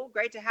available.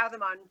 Great to have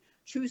them on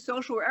True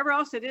Social, wherever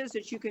else it is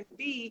that you can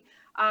be.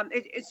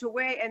 It's a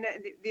way, and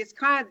it's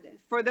kind of,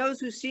 for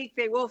those who seek,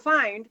 they will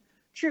find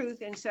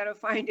truth instead of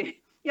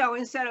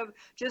instead of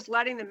just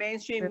letting the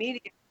mainstream media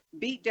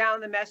beat down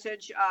the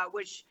message,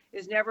 which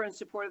is never in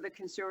support of the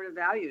conservative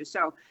values.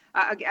 So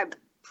I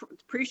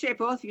appreciate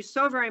both of you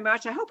so very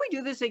much. I hope we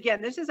do this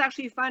again. This is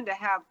actually fun to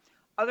have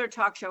other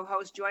talk show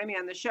hosts join me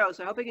on the show.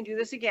 So I hope we can do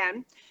this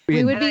again.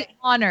 We would be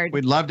honored.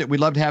 We'd loved it. We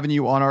loved having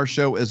you on our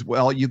show as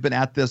well. You've been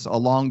at this a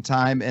long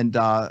time, and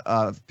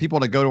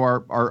people to go to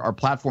our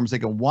platforms, they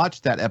can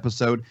watch that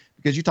episode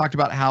because you talked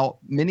about how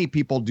many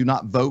people do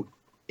not vote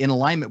in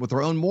alignment with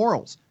their own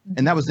morals.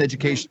 And that was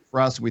education for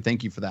us. We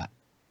thank you for that.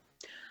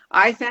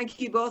 I thank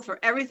you both for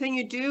everything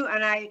you do,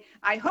 and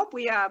I hope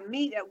we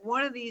meet at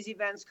one of these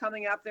events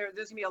coming up. There's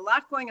going to be a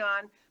lot going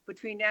on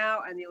between now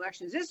and the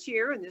elections this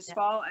year and this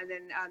fall, and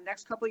then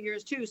next couple of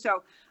years too.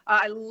 So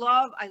I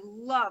love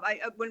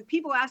when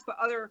people ask about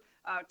other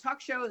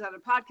talk shows, other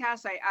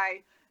podcasts,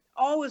 I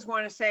always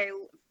want to say,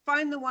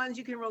 find the ones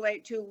you can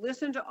relate to,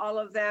 listen to all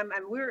of them,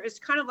 and it's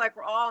kind of like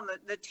we're all on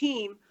the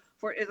team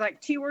for, it's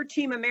like we're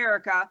Team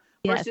America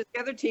versus the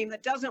other team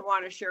that doesn't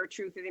want to share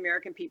truth with the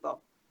American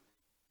people.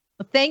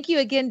 Well, thank you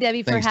again,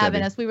 Debbie, for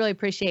having us. We really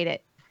appreciate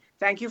it.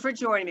 Thank you for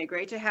joining me.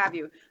 Great to have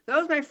you.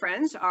 Those, my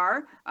friends,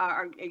 are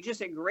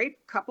just a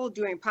great couple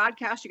doing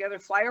podcasts together,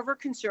 Flyover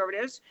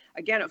Conservatives,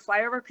 again at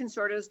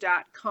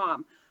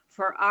flyoverconservatives.com.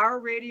 For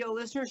our radio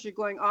listeners, you're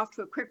going off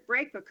to a quick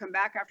break, but come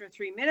back after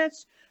 3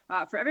 minutes.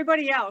 For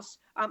everybody else,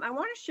 I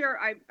want to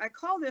share, I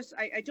call this,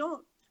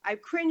 I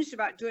cringed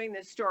about doing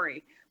this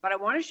story, but I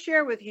want to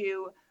share with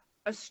you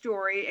a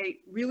story, a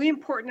really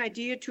important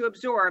idea to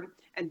absorb,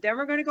 and then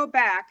we're going to go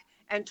back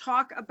and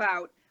talk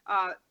about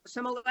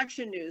some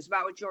election news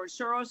about what George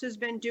Soros has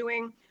been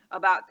doing,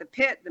 about the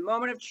pit, the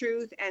moment of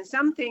truth, and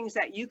some things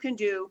that you can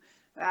do.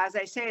 As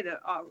I say, the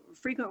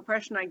frequent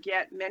question I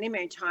get many,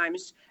 many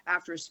times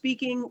after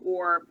speaking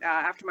or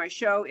after my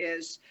show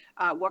is,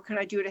 what can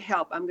I do to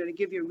help? I'm going to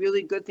give you a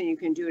really good thing you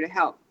can do to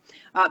help.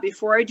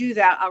 Before I do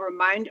that, I'll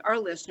remind our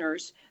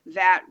listeners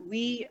that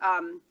the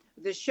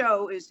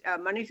show is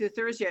Monday through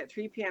Thursday at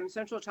 3 p.m.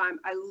 Central Time.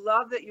 I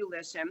love that you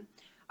listen.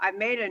 I've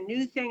made a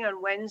new thing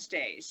on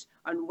Wednesdays.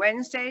 On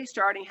Wednesday,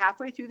 starting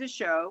halfway through the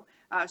show,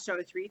 so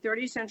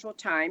 3:30 Central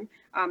Time,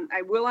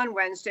 I will on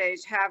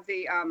Wednesdays have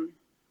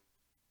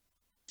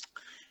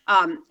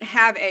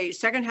have a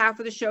second half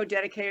of the show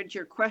dedicated to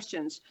your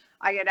questions.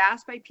 I get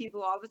asked by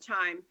people all the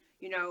time,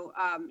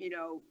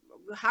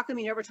 how come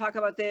you never talk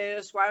about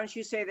this? Why don't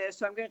you say this?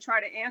 So I'm going to try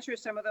to answer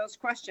some of those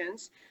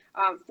questions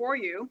for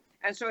you.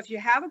 And so if you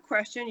have a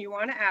question you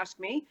want to ask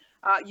me,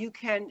 you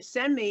can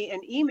send me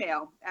an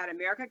email at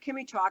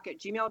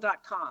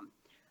americacanwetalk@gmail.com.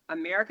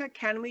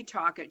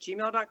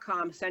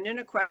 americacanwetalk@gmail.com. Send in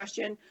a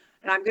question.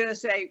 And I'm going to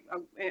say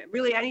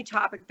really any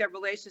topic that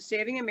relates to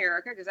saving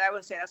America, because I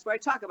will say that's what I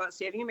talk about,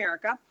 saving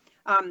America.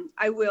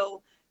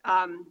 I'll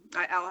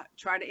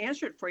try to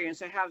answer it for you. And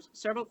so I have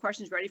several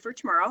questions ready for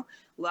tomorrow.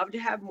 Love to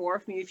have more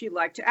from you if you'd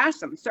like to ask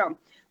them. So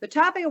the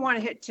topic I want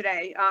to hit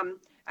today,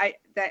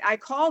 I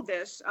called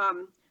this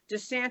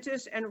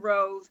DeSantis and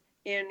Rove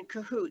in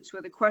cahoots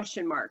with a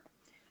question mark.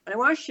 And I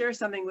want to share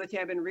something with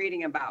you I've been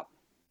reading about.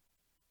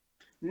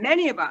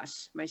 Many of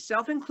us,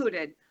 myself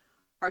included,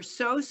 are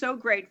so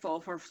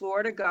grateful for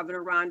Florida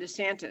Governor Ron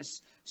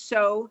DeSantis.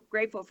 So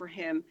grateful for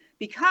him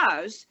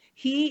because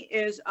he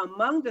is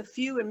among the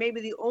few and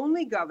maybe the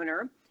only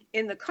governor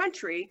in the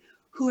country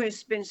who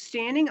has been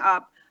standing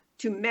up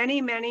to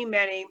many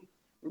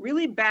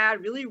really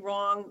bad, really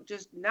wrong,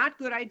 just not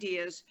good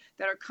ideas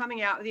that are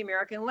coming out of the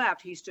American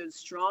left. He stood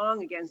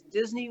strong against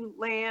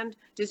Disneyland,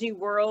 Disney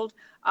World,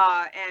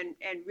 and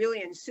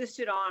really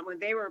insisted on, when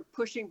they were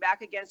pushing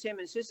back against him,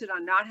 insisted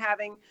on not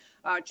having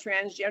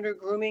transgender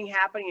grooming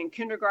happening in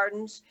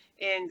kindergartens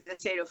in the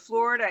state of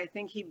Florida. I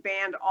think he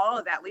banned all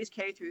of that, at least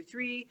K through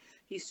 3.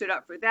 He stood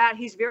up for that.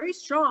 He's very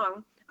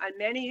strong on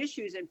many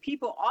issues, and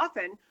people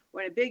often,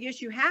 when a big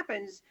issue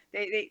happens,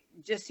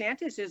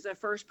 DeSantis is the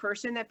first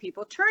person that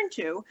people turn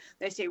to.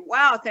 They say,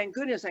 wow, thank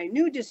goodness, I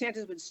knew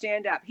DeSantis would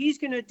stand up. He's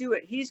going to do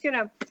it. He's going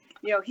to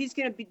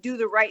do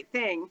the right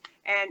thing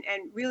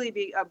and really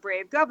be a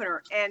brave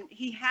governor. And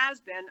he has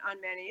been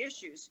on many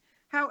issues.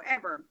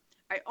 However,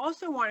 I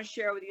also want to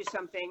share with you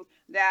something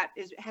that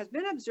has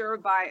been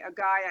observed by a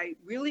guy I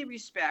really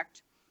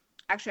respect.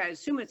 Actually, I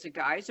assume it's a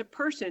guy. It's a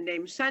person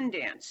named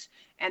Sundance.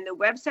 And the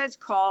website's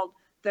called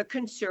The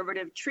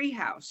Conservative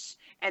Treehouse.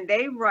 And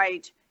they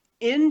write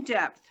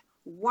in-depth,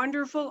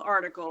 wonderful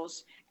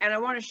articles. And I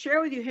want to share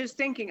with you his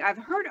thinking. I've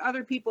heard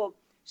other people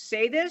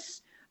say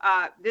this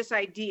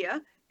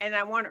idea, and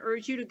I want to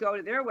urge you to go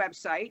to their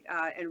website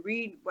and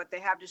read what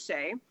they have to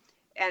say.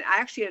 And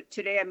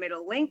today I made a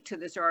link to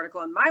this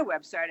article on my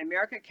website,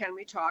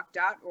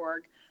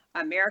 americacanwetalk.org,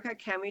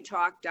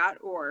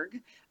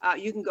 americacanwetalk.org.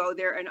 You can go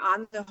there, and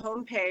on the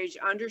homepage,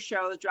 under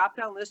shows,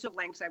 drop-down list of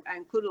links, I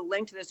include a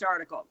link to this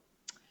article.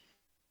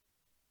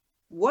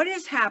 What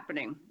is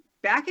happening,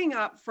 backing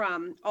up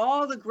from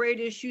all the great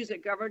issues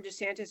that Governor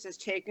DeSantis has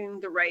taken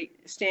the right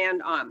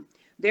stand on?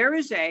 There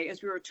is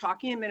as we were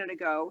talking a minute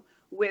ago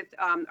with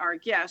our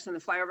guests and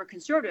the Flyover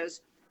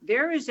conservatives,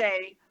 there is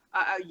a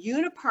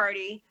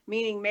uniparty,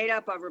 meaning made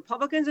up of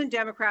Republicans and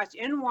Democrats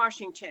in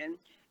Washington,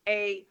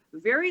 a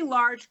very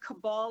large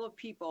cabal of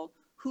people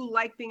who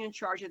like being in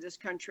charge of this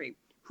country,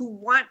 who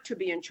want to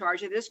be in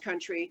charge of this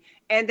country.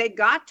 And they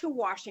got to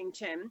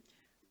Washington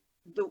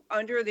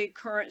under the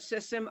current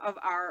system of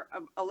our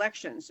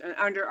elections and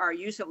under our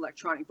use of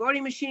electronic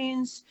voting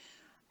machines.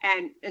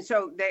 And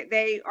so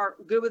they are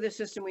good with the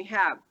system we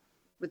have.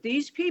 But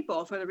these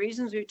people, for the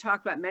reasons we've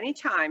talked about many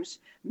times,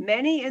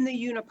 many in the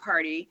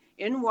uniparty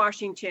in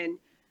Washington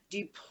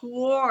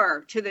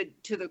deplore to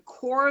the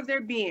core of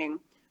their being,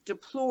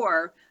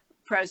 deplore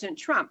President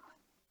Trump.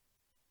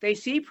 They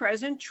see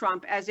President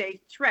Trump as a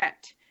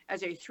threat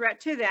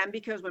to them,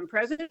 because when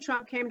President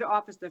Trump came to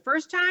office the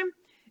first time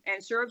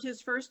and served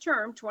his first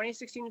term,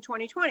 2016 to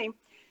 2020,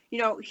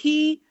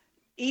 he,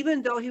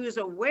 even though he was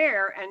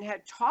aware and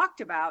had talked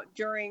about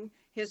during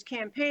his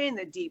campaign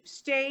the deep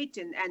state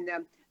and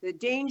the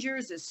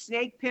dangers, the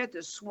snake pit,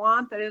 the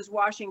swamp that is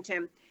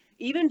Washington,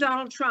 even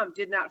Donald Trump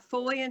did not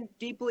fully and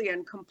deeply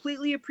and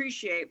completely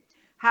appreciate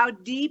how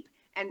deep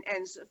and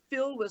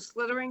filled with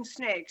slithering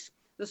snakes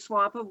the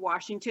swamp of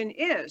Washington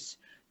is.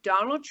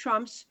 Donald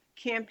Trump's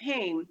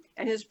campaign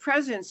and his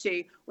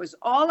presidency was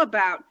all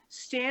about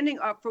standing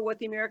up for what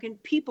the American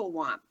people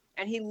want.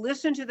 And he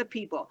listened to the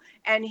people,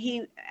 and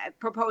he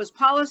proposed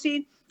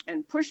policy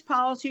and pushed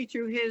policy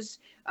through his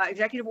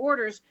executive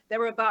orders that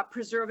were about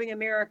preserving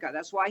America.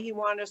 That's why he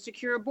wanted a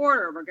secure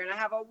border. We're going to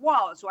have a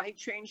wall. That's why he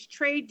changed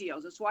trade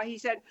deals. That's why he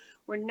said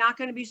we're not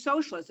going to be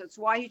socialists. That's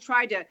why he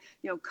tried to,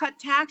 cut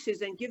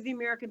taxes and give the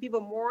American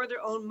people more of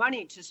their own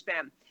money to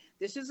spend.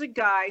 This is a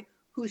guy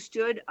who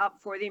stood up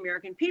for the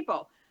American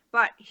people.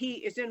 But he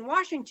is in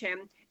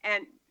Washington,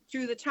 and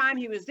through the time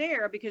he was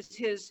there, because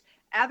his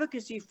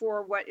advocacy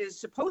for what is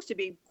supposed to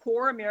be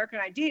core American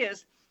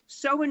ideas,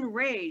 so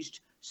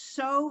enraged,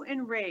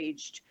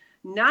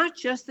 not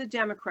just the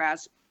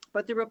Democrats,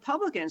 but the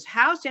Republicans,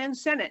 House and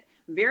Senate.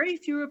 Very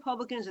few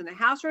Republicans in the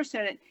House or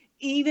Senate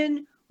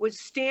even would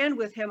stand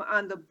with him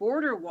on the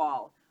border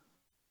wall,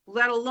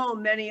 let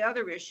alone many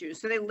other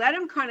issues. So they let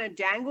him kind of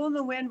dangle in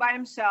the wind by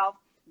himself.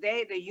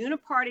 The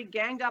uniparty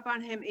ganged up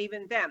on him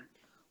even then.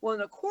 Well, in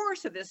the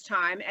course of this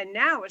time, and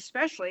now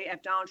especially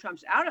if Donald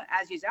Trump's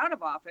as he's out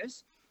of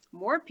office,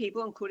 more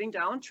people, including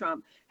Donald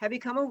Trump, have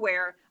become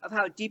aware of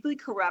how deeply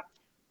corrupt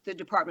the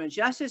Department of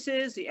Justice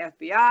is, the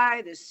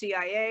FBI, the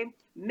CIA,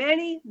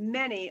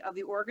 many of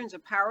the organs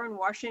of power in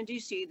Washington,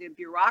 D.C. The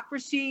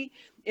bureaucracy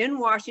in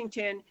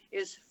Washington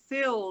is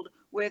filled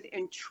with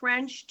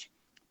entrenched,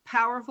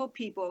 powerful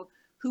people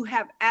who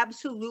have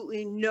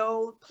absolutely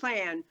no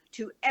plan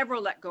to ever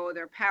let go of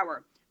their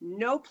power.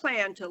 No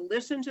plan to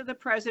listen to the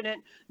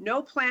president,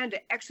 no plan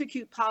to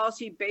execute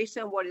policy based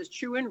on what is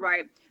true and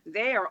right.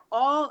 They are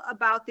all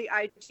about the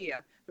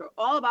idea. They're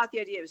all about the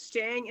idea of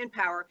staying in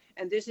power.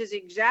 And this is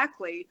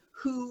exactly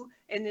who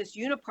in this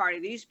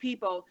uniparty, these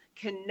people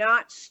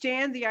cannot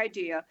stand the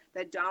idea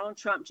that Donald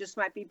Trump just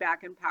might be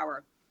back in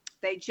power.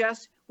 They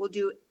just will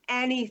do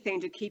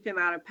anything to keep him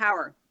out of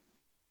power.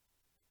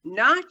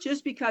 Not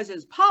just because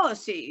his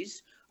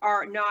policies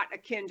are not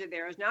akin to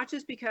theirs, not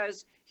just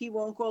because he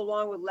won't go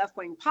along with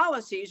left-wing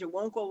policies or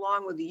won't go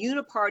along with the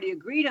uniparty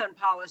agreed on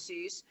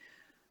policies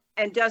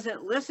and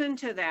doesn't listen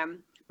to them,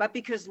 but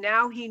because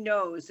now he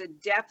knows the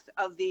depth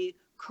of the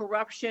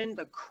corruption,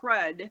 the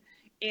crud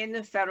in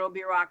the federal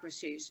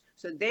bureaucracies.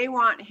 So they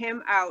want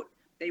him out.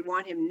 They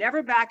want him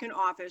never back in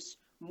office.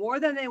 More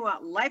than they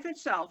want life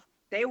itself,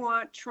 they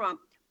want Trump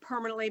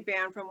permanently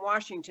banned from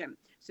Washington.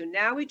 So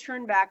now we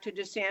turn back to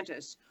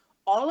DeSantis.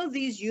 All of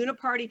these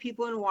uniparty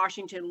people in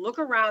Washington look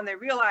around, they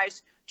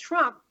realize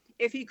Trump,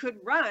 if he could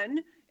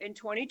run in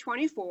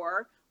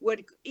 2024,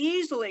 would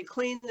easily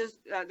clean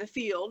the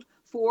field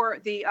for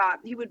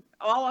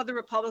all other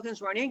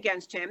Republicans running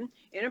against him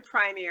in a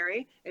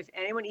primary, if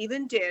anyone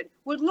even did,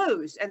 would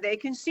lose. And they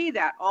can see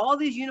that. All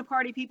these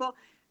uniparty people,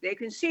 they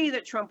can see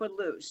that Trump would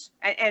lose.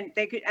 And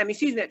they could,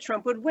 that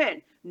Trump would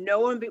win.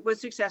 No one would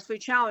successfully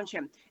challenge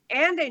him.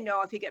 And they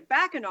know if he get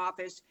back in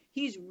office,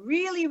 he's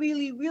really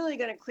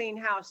going to clean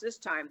house this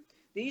time.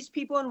 These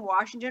people in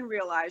Washington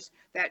realize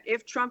that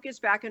if Trump gets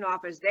back in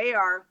office, they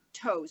are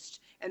toast,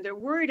 and they're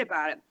worried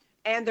about it.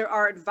 And there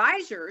are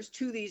advisors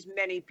to these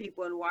many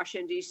people in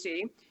Washington,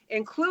 D.C.,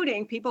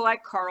 including people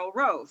like Karl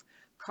Rove.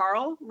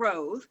 Karl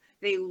Rove,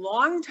 the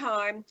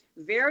longtime,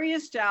 very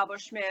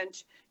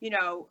establishment,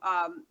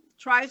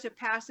 tries to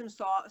pass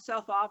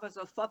himself off as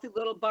a fluffy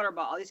little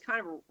butterball. He's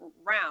kind of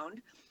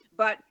round,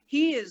 but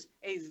he is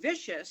a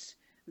vicious,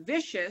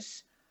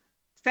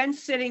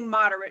 fence-sitting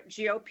moderate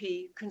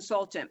GOP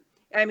consultant.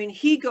 I mean,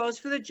 he goes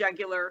for the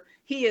jugular.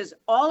 He is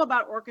all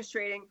about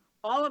orchestrating,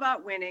 all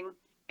about winning,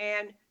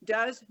 and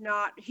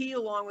he,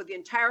 along with the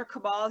entire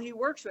cabal he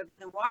works with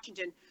in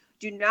Washington,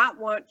 do not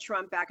want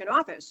Trump back in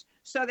office.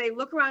 So they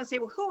look around and say,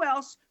 well, who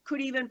else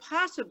could even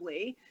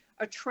possibly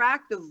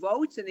attract the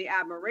votes and the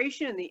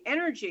admiration and the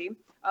energy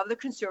of the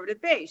conservative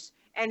base?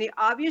 And the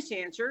obvious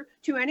answer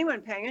to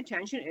anyone paying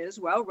attention is,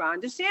 well, Ron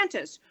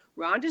DeSantis.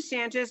 Ron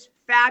DeSantis,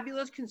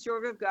 fabulous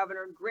conservative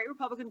governor, great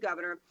Republican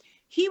governor.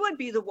 He would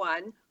be the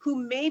one who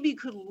maybe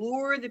could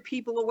lure the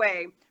people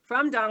away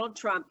from Donald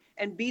Trump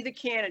and be the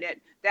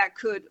candidate that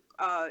could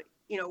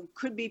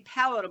be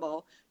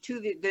palatable to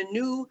the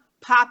new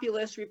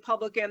populist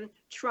Republican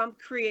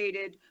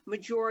Trump-created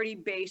majority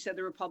base of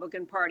the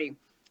Republican Party.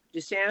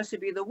 DeSantis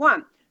would be the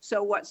one.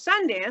 So what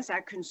Sundance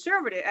at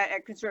Conservative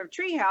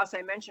Treehouse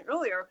I mentioned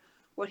earlier,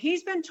 what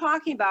he's been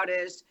talking about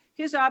is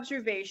his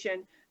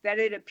observation that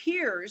it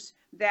appears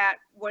that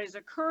what is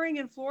occurring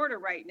in Florida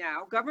right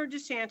now, Governor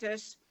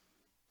DeSantis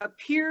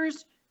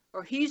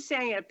he's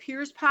saying it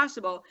appears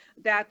possible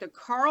that the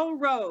Karl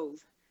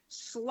Rove,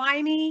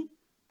 slimy,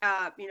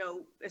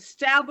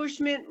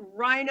 establishment,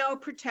 rhino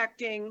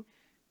protecting,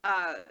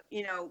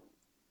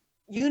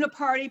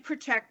 uniparty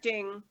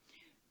protecting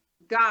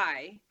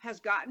guy has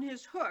gotten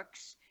his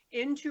hooks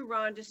into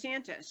Ron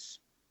DeSantis,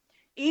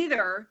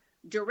 either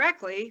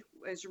directly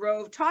as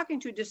Rove talking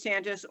to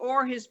DeSantis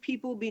or his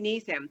people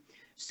beneath him.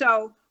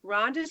 So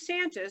Ron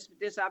DeSantis,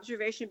 this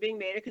observation being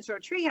made at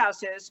Conservative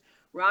Treehouse is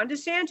Ron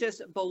DeSantis,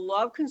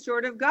 beloved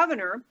conservative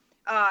governor,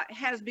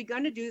 has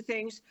begun to do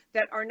things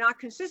that are not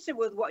consistent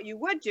with what you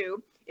would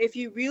do if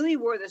you really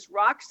were this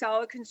rock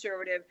solid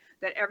conservative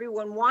that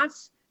everyone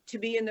wants to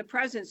be in the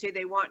presidency.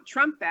 They want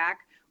Trump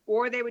back,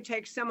 or they would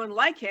take someone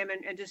like him,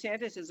 and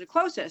DeSantis is the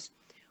closest.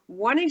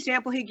 One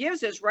example he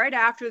gives is right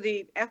after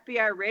the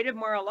FBI raided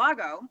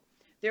Mar-a-Lago,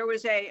 there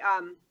was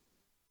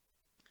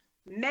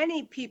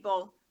many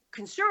people,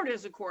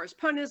 conservatives, of course,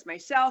 pundits,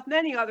 myself,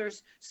 many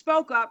others,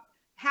 spoke up,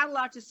 had a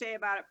lot to say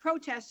about it,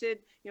 protested,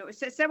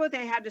 said what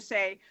they had to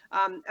say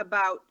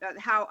about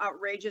how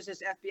outrageous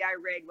this FBI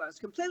raid was.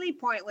 Completely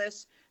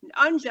pointless,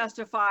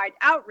 unjustified,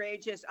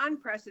 outrageous,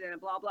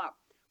 unprecedented, blah, blah.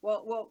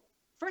 Well,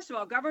 first of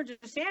all, Governor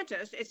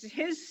DeSantis, it's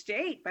his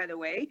state, by the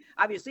way.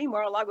 Obviously,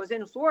 Mar-a-Lago is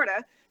in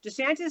Florida.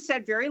 DeSantis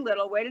said very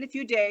little, waited a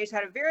few days,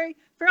 had a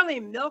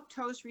fairly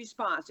milquetoast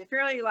response. A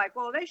fairly like,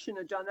 well, they shouldn't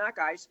have done that,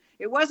 guys.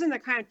 It wasn't the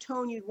kind of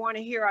tone you'd want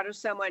to hear out of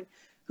someone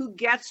who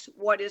gets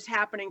what is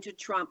happening to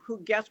Trump, who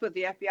gets what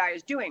the FBI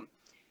is doing.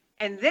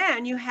 And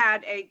then you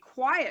had a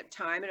quiet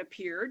time, it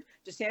appeared.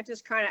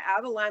 DeSantis kind of out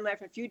of the limelight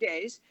for a few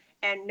days.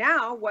 And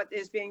now what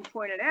is being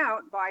pointed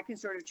out by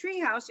Conservative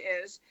Treehouse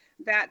is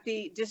that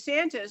the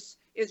DeSantis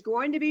is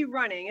going to be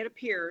running, it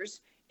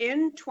appears,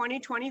 in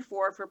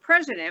 2024 for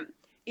president,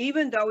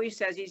 even though he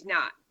says he's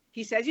not.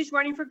 He says he's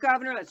running for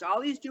governor. That's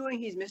all he's doing.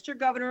 He's Mr.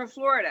 Governor of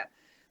Florida.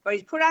 But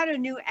he's put out a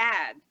new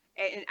ad.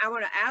 And I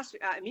want to ask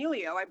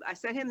Emilio, I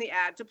sent him the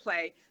ad to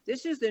play.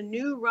 This is the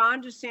new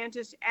Ron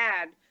DeSantis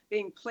ad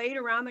being played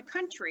around the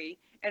country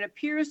and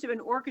appears to have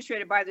been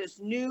orchestrated by this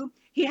new,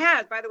 he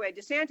has, by the way,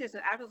 DeSantis,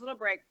 after this little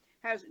break,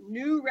 has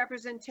new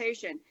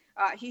representation.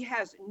 He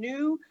has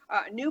new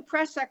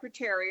press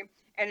secretary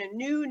and a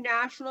new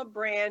national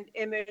brand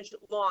image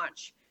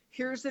launch.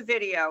 Here's the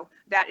video.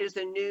 That is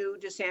the new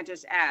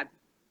DeSantis ad.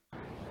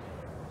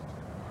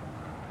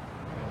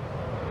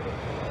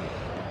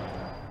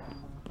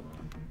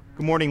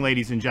 Good morning,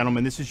 ladies and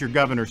gentlemen. This is your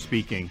governor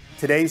speaking.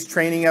 Today's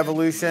training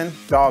evolution,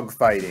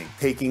 dogfighting,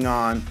 taking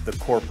on the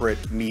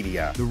corporate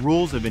media. The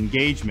rules of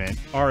engagement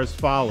are as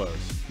follows.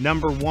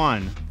 Number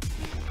 1,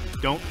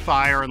 don't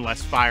fire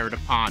unless fired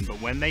upon,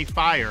 but when they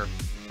fire,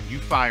 you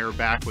fire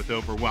back with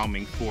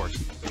overwhelming force.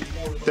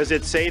 Does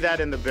it say that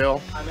in the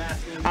bill?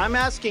 I'm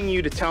asking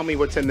you to tell me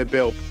what's in the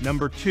bill.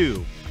 Number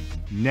 2,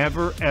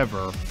 never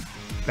ever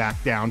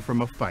back down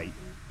from a fight.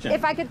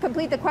 If I could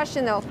complete the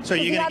question, though. So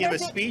you're going to give a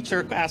speech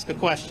or ask a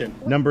question?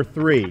 Number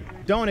 3,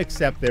 don't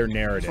accept their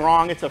narrative. It's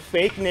wrong. It's a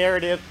fake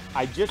narrative.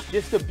 I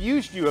just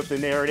abused you of the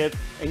narrative,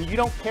 and you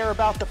don't care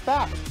about the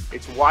facts.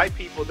 It's why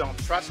people don't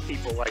trust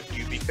people like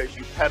you, because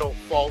you peddle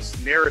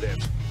false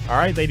narratives. All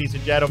right, ladies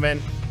and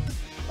gentlemen.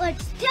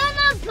 Let's get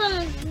up.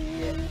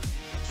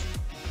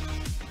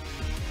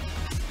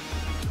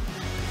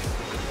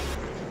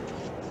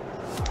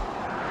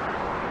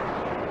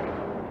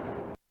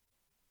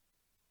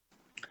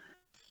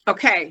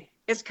 Okay,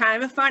 it's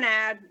kind of a fun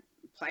ad,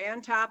 play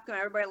on top,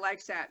 everybody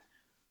likes that.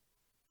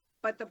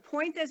 But the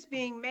point that's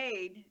being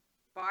made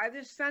by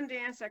this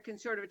Sundance at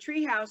Conservative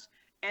Treehouse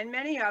and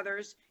many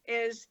others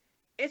is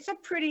it's a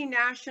pretty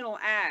national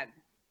ad.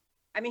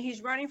 I mean,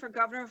 he's running for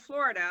governor of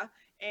Florida,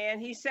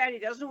 and he said he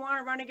doesn't want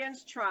to run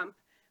against Trump.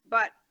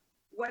 But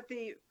what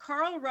the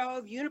Karl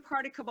Rove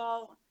uniparty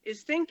cabal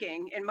is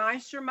thinking, in my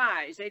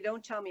surmise, they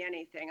don't tell me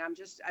anything, I'm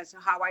just as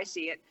how I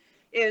see it,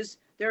 is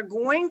they're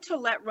going to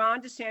let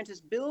Ron DeSantis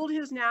build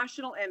his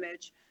national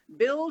image,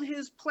 build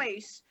his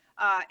place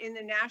in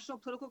the national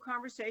political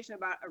conversation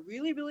about a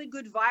really, really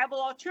good, viable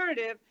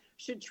alternative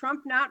should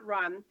Trump not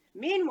run.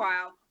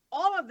 Meanwhile,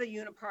 all of the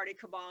uniparty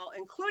cabal,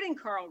 including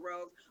Karl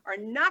Rove, are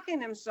knocking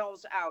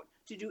themselves out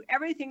to do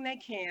everything they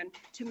can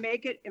to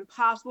make it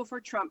impossible for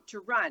Trump to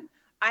run.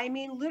 I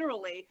mean,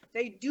 literally,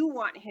 they do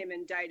want him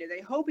indicted.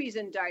 They hope he's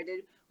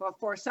indicted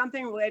for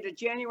something related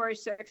to January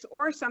 6th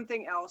or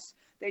something else.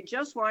 They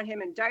just want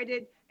him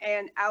indicted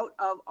and out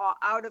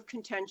of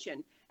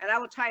contention. And I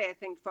will tell you, I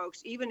think,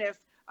 folks, even if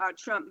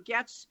Trump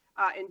gets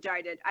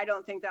indicted, I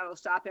don't think that'll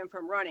stop him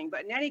from running.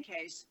 But in any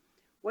case,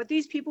 what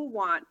these people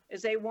want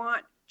is they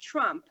want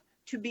Trump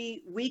to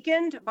be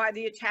weakened by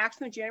the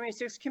attacks on the January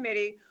 6th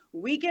committee,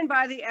 weakened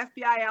by the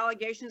FBI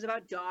allegations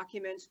about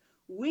documents,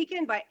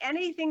 weakened by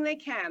anything they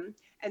can,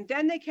 and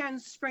then they can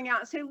spring out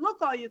and say,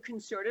 look, all you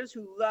conservatives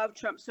who love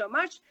Trump so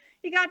much,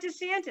 you got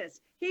DeSantis.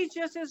 He's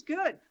just as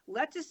good.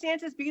 Let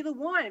DeSantis be the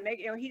one.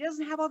 He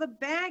doesn't have all the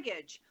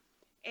baggage.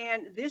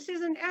 And this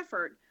is an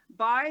effort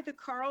by the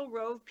Karl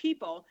Rove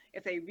people,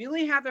 if they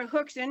really have their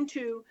hooks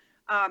into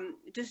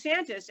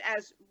DeSantis,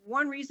 as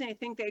one reason I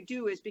think they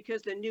do is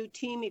because the new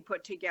team he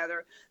put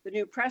together, the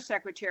new press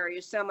secretary,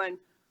 is someone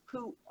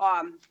who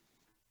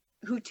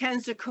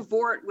tends to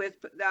cavort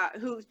with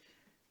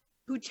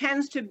who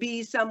tends to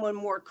be someone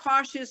more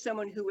cautious,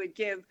 someone who would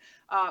give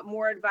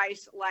more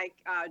advice like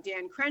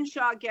Dan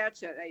Crenshaw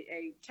gets,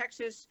 a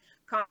Texas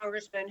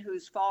congressman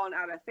who's fallen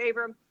out of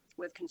favor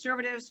with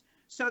conservatives.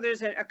 So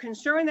there's a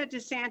concern that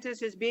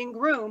DeSantis is being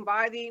groomed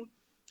by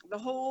the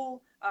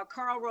whole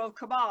Karl Rove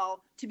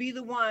cabal to be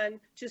the one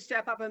to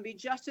step up and be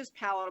just as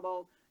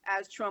palatable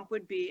as Trump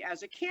would be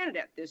as a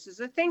candidate. This is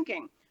the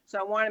thinking. So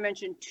I want to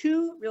mention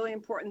two really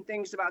important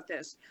things about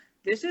this.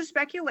 This is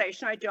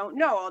speculation. I don't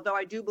know, although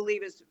I do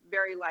believe it's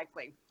very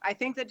likely. I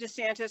think that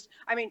DeSantis,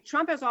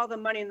 Trump has all the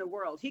money in the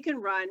world. He can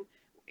run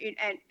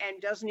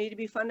and doesn't need to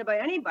be funded by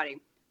anybody.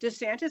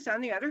 DeSantis,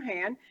 on the other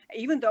hand,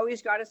 even though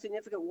he's got a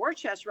significant war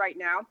chest right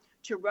now,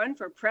 to run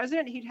for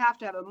president, he'd have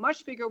to have a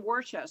much bigger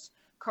war chest.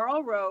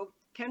 Karl Rove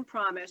can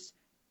promise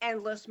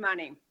endless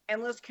money.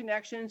 endless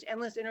connections,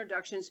 endless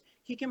introductions.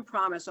 He can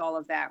promise all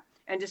of that.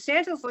 And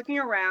DeSantis looking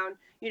around,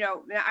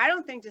 now I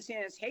don't think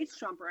DeSantis hates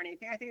Trump or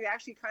anything. I think they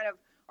actually kind of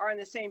are on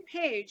the same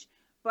page,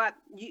 but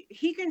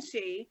he can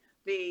see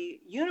the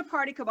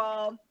uniparty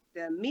cabal,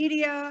 the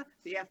media,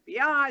 the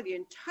FBI, the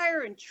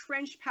entire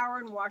entrenched power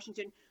in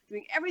Washington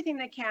doing everything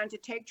they can to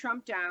take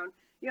Trump down.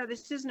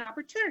 This is an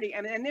opportunity.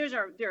 I mean, and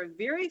there are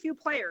very few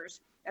players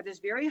at this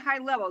very high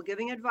level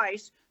giving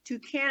advice to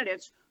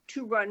candidates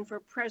to run for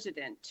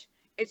president.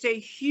 It's a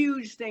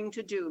huge thing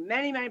to do.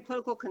 Many, many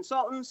political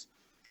consultants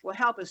will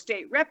help a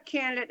state rep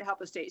candidate,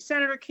 help a state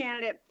senator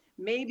candidate,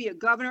 maybe a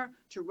governor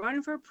to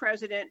run for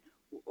president,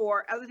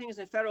 or other things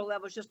at the federal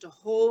level. Is just a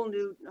whole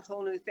new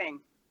thing.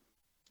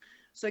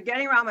 So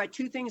getting around my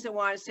two things I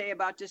want to say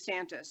about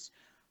DeSantis,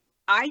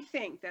 I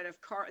think that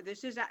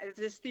if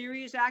this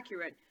theory is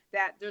accurate,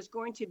 that there's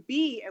going to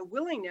be a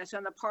willingness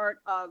on the part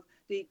of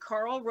the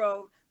Karl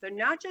Rove. They're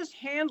not just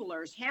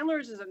handlers.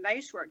 Handlers is a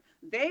nice word.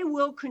 They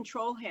will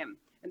control him,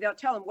 and they'll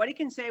tell him what he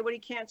can say, what he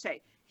can't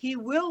say. He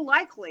will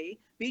likely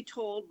be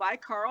told by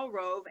Karl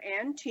Rove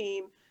and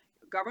team,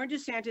 Governor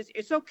DeSantis,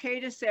 it's okay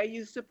to say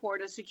you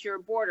support a secure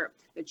border,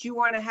 that you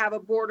want to have a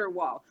border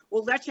wall.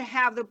 We'll let you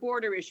have the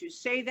border issues.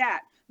 Say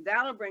that.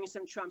 That'll bring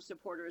some Trump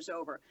supporters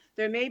over.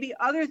 There may be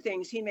other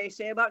things he may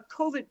say about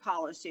COVID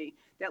policy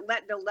that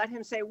they'll let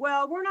him say,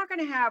 well, we're not going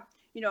to have,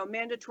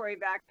 mandatory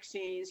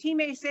vaccines. He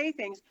may say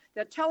things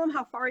that tell him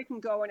how far he can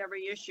go on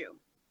every issue.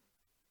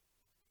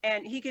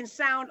 And he can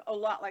sound a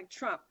lot like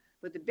Trump.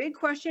 But the big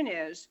question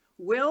is,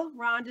 will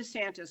Ron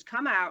DeSantis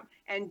come out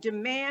and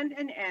demand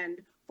an end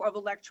of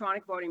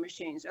electronic voting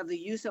machines, of the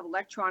use of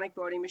electronic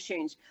voting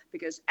machines?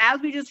 Because as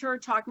we just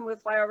heard talking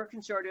with Flyover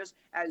conservatives,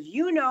 as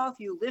you know, if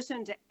you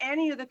listen to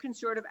any of the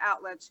conservative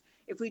outlets,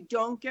 if we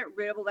don't get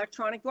rid of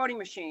electronic voting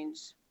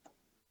machines,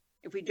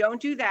 if we don't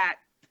do that,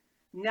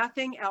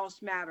 nothing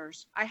else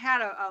matters. I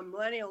had a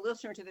millennial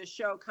listener to this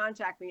show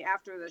contact me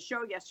after the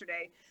show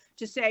yesterday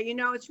to say,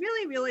 it's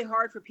really, really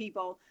hard for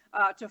people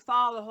to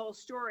follow the whole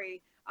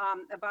story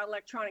about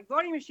electronic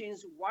voting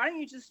machines. Why don't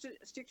you just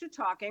stick to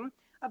talking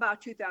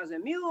about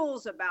 2,000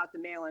 mules, about the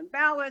mail-in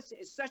ballots?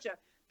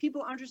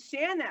 People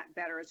understand that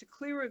better. It's a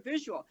clearer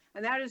visual.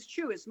 And that is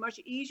true. It's much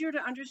easier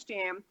to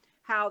understand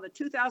how the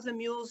 2,000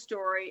 mules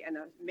story and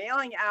the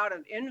mailing out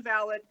of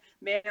invalid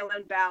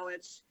mail-in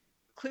ballots,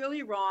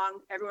 clearly wrong.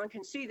 Everyone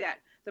can see that.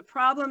 The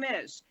problem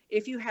is,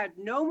 if you had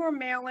no more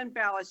mail-in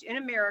ballots in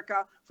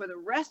America for the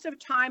rest of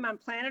time on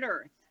planet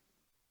Earth,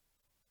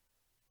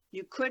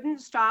 you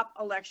couldn't stop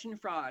election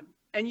fraud,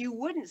 and you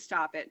wouldn't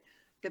stop it.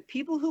 The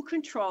people who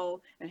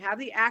control and have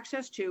the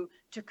access to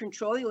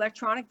control the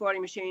electronic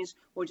voting machines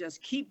will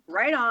just keep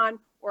right on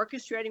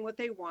orchestrating what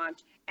they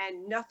want,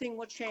 and nothing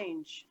will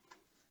change.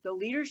 The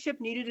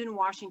leadership needed in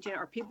Washington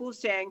are people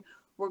saying,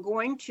 we're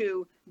going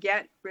to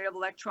get rid of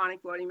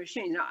electronic voting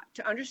machines. Now,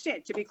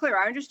 to be clear,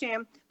 I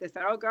understand the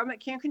federal government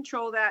can't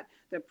control that.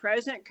 The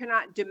president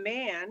cannot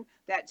demand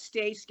that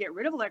states get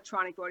rid of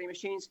electronic voting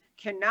machines,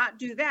 cannot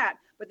do that,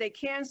 but they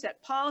can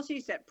set policy,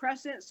 set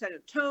precedent, set a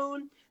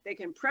tone. They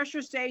can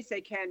pressure states.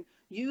 They can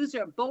use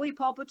their bully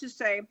pulpit to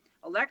say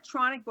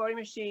electronic voting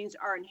machines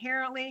are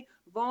inherently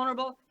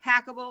vulnerable,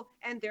 hackable,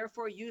 and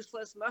therefore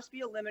useless, must be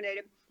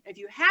eliminated. If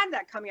you had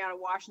that coming out of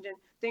Washington,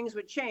 things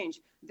would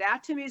change.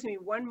 That to me is going to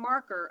be one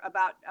marker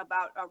about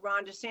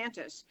Ron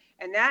DeSantis,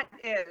 and that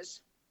is,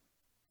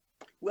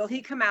 will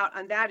he come out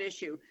on that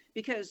issue?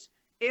 Because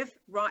if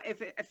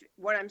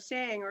what I'm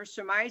saying or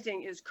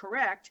surmising is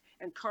correct,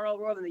 and Karl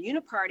Rove and the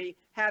Uniparty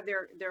have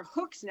their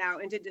hooks now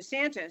into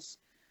DeSantis,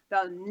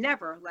 they'll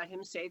never let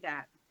him say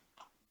that.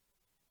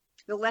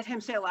 They'll let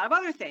him say a lot of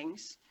other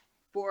things,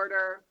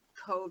 border,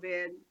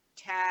 COVID,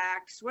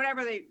 tax,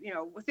 whatever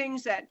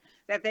things that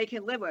they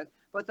can live with,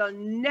 but they'll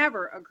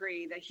never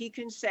agree that he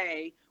can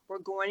say we're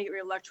going to get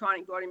rid of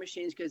electronic voting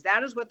machines, because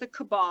that is what the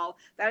cabal,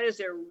 that is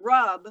their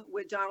rub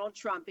with Donald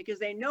Trump, because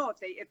they know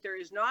if there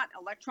is not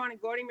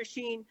electronic voting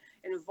machine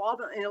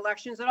involvement in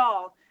elections at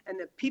all, and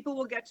the people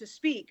will get to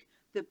speak,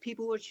 the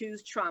people will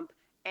choose Trump,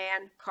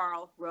 and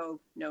Karl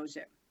Rove knows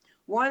it.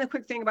 One other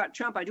quick thing about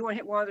Trump, I do want to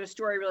hit one other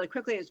story really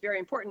quickly. It's very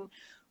important.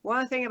 One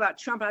other thing about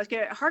Trump, I was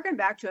going to harken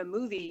back to a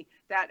movie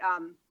that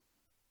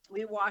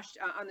we watched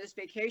on this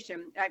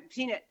vacation. I've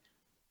seen it,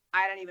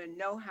 I don't even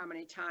know how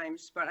many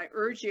times, but I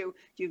urge you,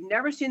 if you've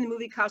never seen the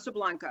movie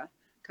Casablanca,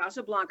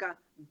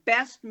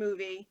 best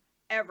movie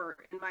ever,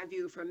 in my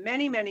view, for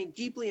many, many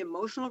deeply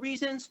emotional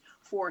reasons,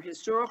 for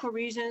historical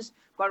reasons.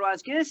 But what I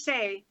was going to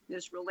say,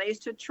 this relates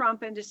to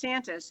Trump and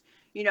DeSantis,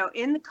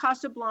 in the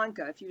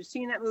Casablanca, if you've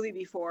seen that movie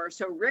before,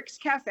 so Rick's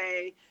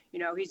Cafe,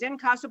 he's in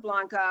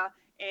Casablanca,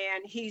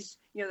 and he's,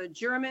 the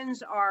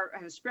Germans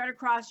have spread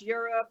across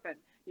Europe, and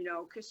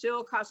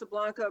still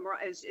Casablanca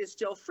is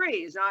still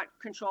free, is not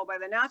controlled by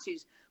the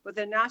Nazis, but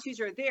the Nazis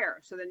are there.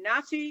 So the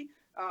Nazi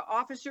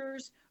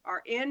officers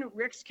are in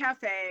Rick's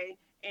Cafe,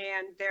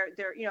 and they're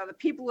the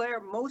people there,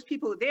 most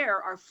people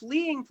there are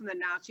fleeing from the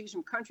Nazis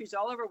from countries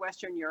all over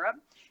Western Europe.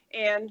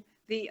 And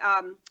the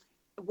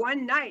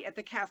one night at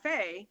the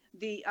cafe,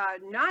 the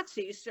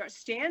Nazis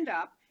stand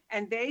up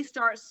and they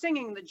start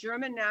singing the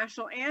German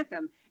national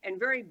anthem and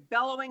very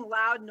bellowing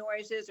loud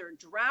noises or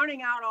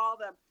drowning out all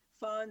the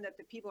fun that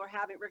the people are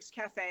having at Rick's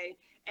Cafe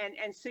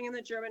and singing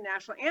the German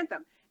national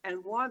anthem.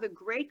 And one of the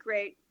great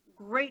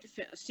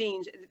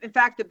scenes, in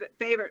fact,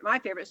 my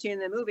favorite scene in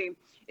the movie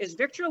is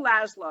Victor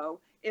Laszlo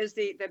is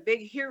the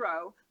big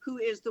hero who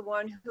is the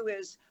one who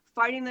is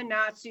fighting the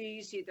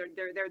Nazis.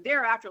 They're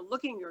there after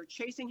looking or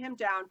chasing him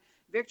down.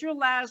 Victor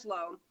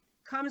Laszlo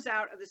comes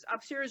out of this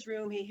upstairs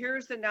room. He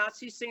hears the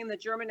Nazis singing the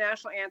German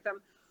national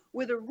anthem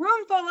with a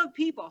room full of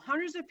people,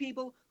 hundreds of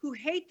people who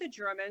hate the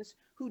Germans,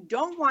 who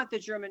don't want the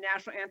German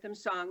national anthem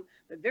sung.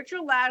 But Victor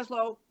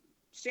Laszlo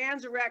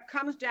stands erect,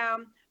 comes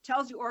down,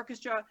 tells the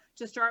orchestra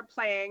to start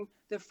playing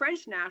the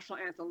French national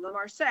anthem, the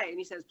Marseillaise. And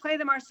he says, play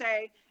the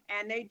Marseillaise,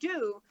 and they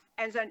do.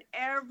 And then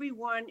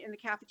everyone in the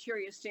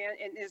cafeteria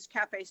in his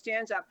cafe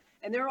stands up,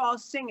 and they're all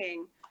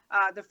singing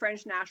the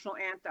French national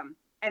anthem.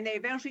 And they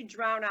eventually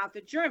drown out the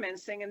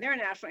Germans singing their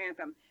national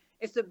anthem.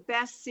 It's the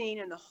best scene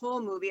in the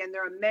whole movie, and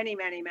there are many,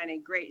 many, many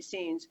great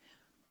scenes.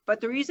 But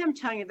the reason I'm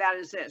telling you that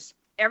is this.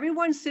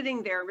 Everyone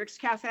sitting there at Rick's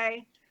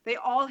Cafe, they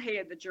all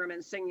hated the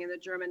Germans singing the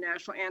German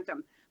national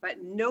anthem.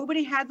 But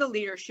nobody had the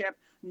leadership.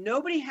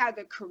 Nobody had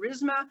the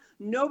charisma.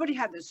 Nobody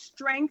had the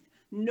strength.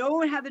 No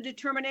one had the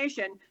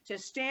determination to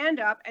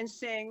stand up and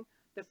sing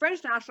the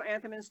French national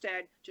anthem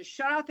instead, to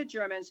shut out the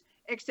Germans,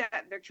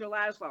 except Victor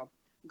Laszlo.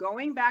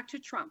 Going back to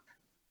Trump.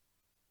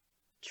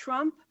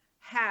 Trump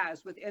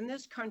has, within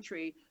this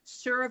country,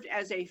 served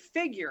as a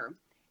figure,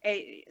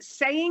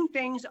 saying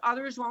things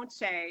others won't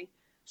say,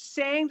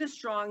 saying the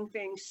strong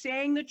things,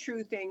 saying the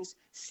true things,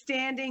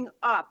 standing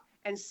up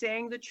and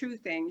saying the true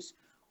things,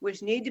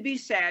 which need to be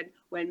said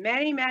when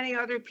many, many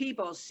other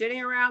people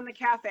sitting around the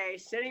cafe,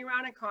 sitting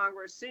around in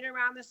Congress, sitting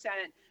around the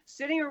Senate,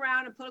 sitting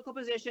around in political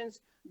positions,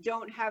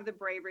 don't have the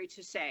bravery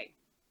to say.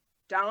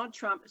 Donald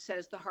Trump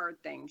says the hard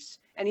things,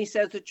 and he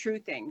says the true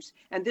things.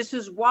 And this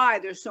is why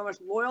there's so much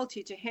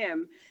loyalty to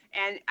him.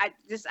 And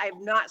I've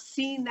not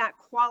seen that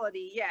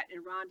quality yet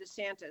in Ron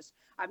DeSantis.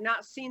 I've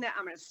not seen that.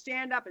 I'm going to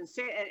stand up and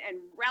say and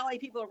rally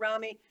people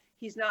around me.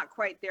 He's not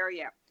quite there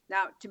yet.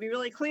 Now, to be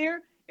really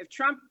clear, if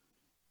Trump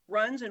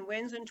runs and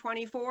wins in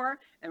 24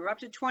 and we're up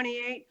to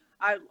 28,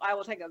 I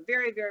will take a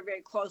very, very,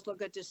 very close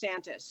look at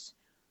DeSantis.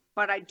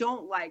 But I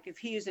don't like if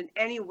he is in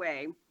any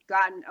way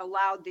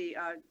allowed the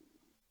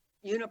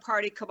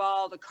uniparty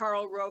cabal, the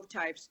Karl Rove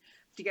types,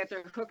 to get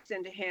their hooks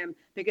into him,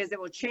 because it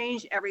will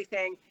change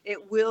everything.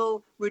 It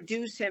will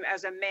reduce him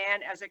as a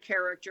man, as a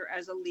character,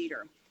 as a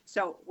leader.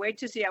 So wait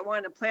to see. I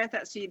wanted to plant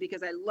that seed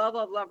because I love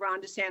Ron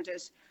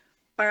DeSantis,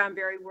 but I'm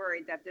very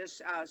worried that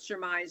this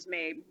surmise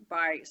made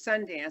by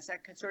Sundance,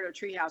 that conservative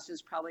treehouse,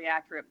 is probably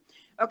accurate.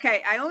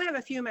 Okay, I only have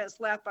a few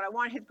minutes left, but I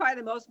want to hit probably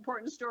the most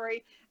important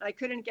story, and I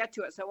couldn't get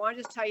to it. So I want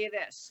to just tell you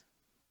this.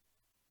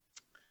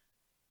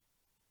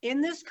 In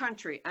this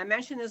country, I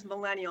mentioned this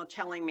millennial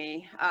telling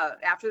me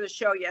after the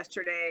show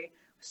yesterday,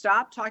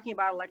 stop talking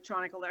about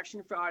electronic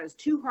election fraud. It's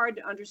too hard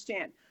to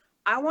understand.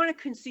 I want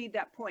to concede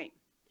that point,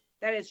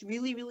 that it's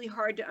really, really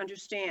hard to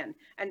understand.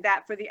 And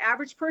that for the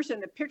average person,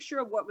 the picture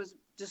of what was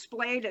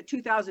displayed at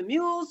 2,000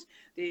 Mules,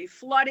 the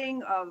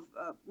flooding of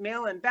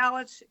mail-in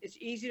ballots, it's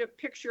easy to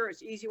picture.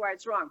 It's easy why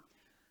it's wrong.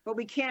 But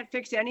we can't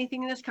fix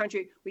anything in this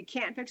country. We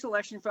can't fix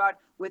election fraud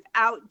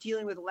without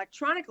dealing with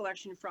electronic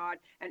election fraud.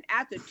 And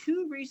at the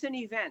two recent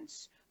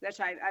events that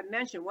I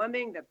mentioned, one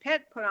being the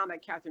pit put on by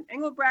Catherine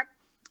Engelbrecht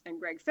and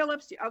Greg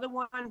Phillips, the other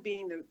one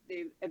being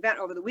the event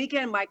over the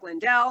weekend, Mike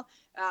Lindell,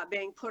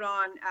 being put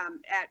on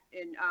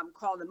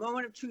called the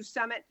Moment of Truth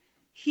Summit.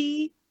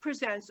 He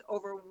presents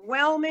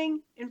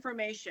overwhelming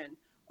information,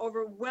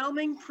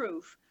 overwhelming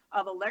proof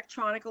of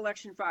electronic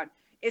election fraud.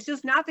 It's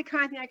just not the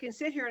kind of thing I can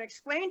sit here and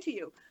explain to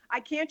you. I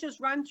can't just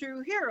run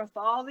through here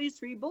follow these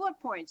 3 bullet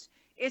points.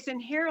 It's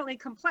inherently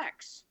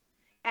complex.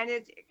 And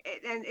it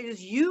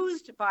is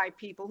used by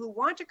people who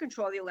want to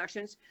control the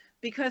elections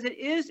because it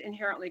is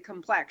inherently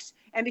complex.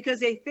 And because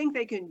they think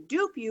they can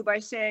dupe you by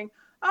saying,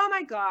 oh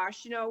my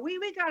gosh,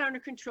 we got it under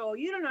control.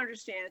 You don't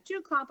understand. It's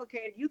too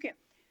complicated. You can't.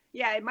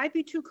 Yeah, it might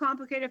be too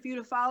complicated for you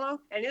to follow.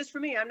 And it is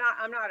for me. I'm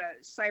not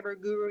a cyber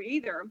guru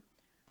either.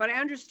 But I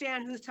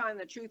understand who's telling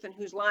the truth and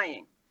who's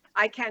lying.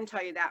 I can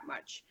tell you that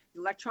much.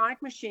 The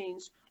electronic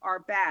machines are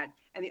bad.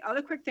 And the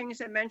other quick things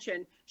I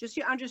mentioned, just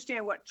to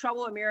understand what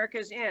trouble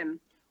America's in,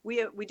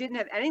 we didn't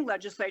have any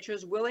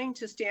legislatures willing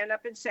to stand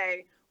up and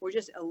say, we're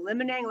just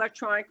eliminating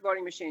electronic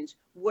voting machines.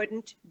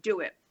 Wouldn't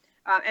do it.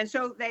 And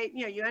so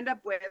you end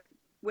up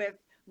with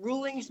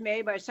rulings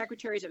made by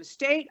secretaries of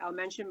state. I'll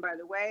mention, by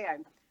the way,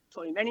 I've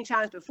told you many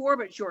times before,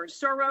 but George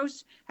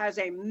Soros has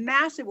a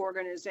massive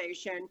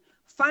organization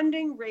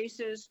funding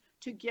races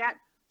to get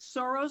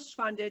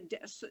Soros-funded,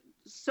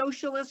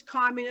 socialist,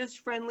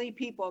 communist-friendly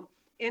people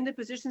in the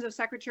positions of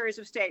secretaries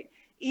of state.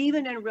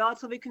 Even in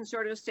relatively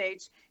conservative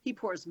states, he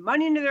pours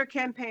money into their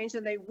campaigns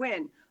and they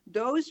win.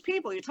 Those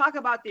people, you talk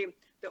about the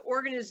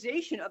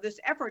organization of this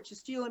effort to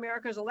steal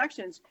America's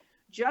elections,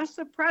 just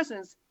the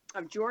presence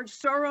of George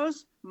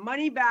Soros,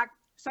 money-backed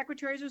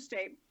secretaries of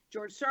state,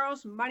 George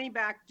Soros,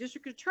 money-backed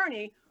district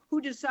attorney, who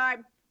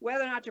decide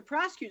whether or not to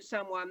prosecute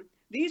someone,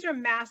 these are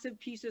massive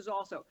pieces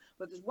also.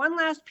 But there's one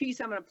last piece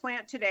I'm going to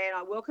plant today, and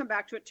I will come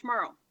back to it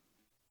tomorrow.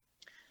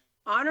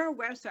 On our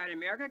website,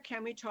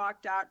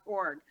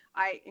 americacanwetalk.org,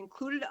 I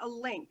included a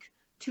link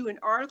to an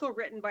article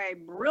written by a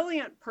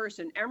brilliant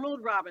person,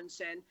 Emerald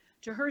Robinson,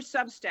 to her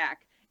Substack.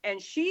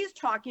 And she's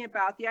talking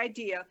about the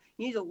idea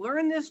you need to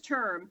learn this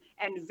term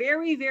and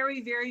very,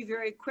 very, very,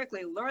 very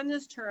quickly learn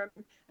this term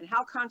and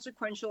how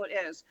consequential it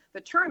is.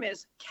 The term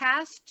is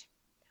cast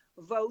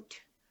vote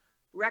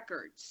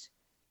records.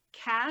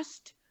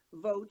 Cast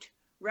vote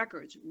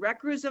records.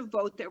 Records of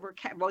votes that were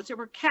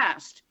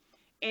cast.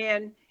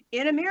 And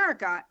in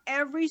America,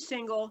 every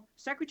single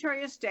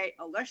Secretary of State,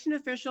 election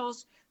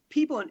officials,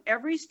 people in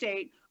every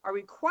state are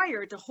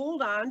required to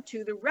hold on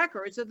to the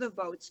records of the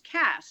votes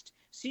cast,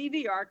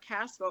 CVR,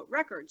 cast vote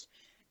records.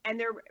 And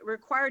they're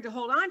required to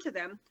hold on to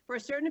them for a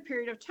certain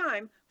period of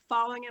time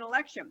following an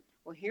election.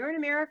 Well, here in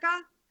America,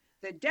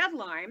 the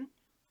deadline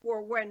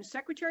for when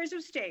secretaries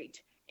of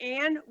state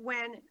and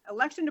when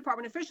election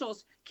department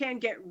officials can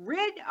get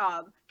rid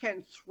of,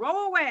 can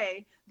throw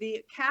away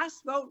the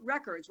cast vote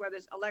records, whether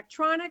it's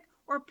electronic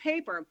or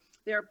paper,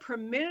 they're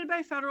permitted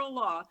by federal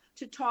law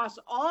to toss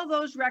all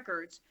those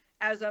records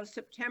as of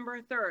September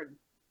 3rd,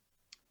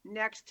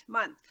 next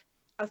month,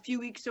 a few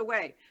weeks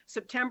away.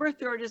 September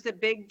 3rd is the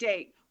big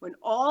date when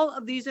all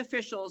of these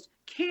officials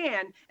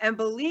can, and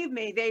believe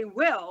me, they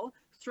will,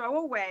 throw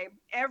away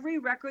every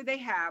record they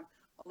have,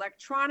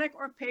 electronic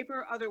or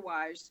paper or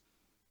otherwise,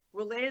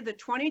 related to the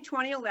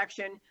 2020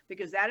 election,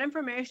 because that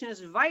information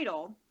is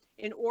vital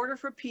in order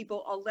for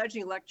people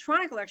alleging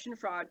electronic election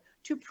fraud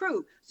to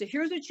prove. So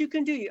here's what you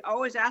can do. You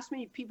always ask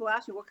me, people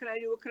ask me, what can I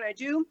do? What can I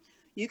do?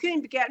 You can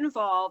get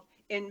involved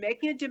in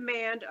making a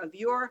demand of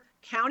your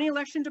county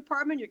election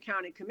department, your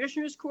county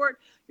commissioner's court,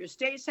 your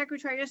state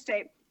secretary of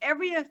state,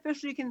 every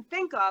official you can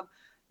think of,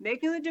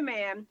 making the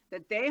demand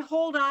that they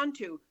hold on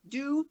to,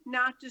 do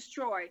not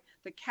destroy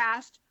the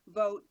cast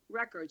vote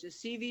records, the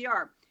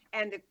CVR.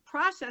 And the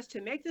process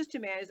to make this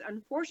demand is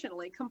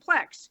unfortunately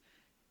complex.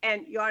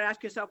 And you ought to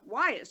ask yourself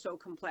why it's so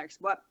complex.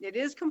 Well, it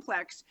is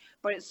complex,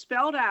 but it's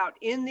spelled out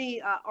in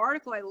the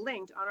article I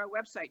linked on our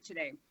website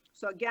today.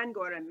 So again,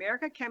 go to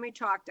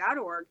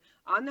americacanwetalk.org.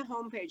 On the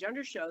homepage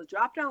under shows,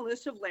 drop down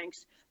list of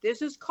links.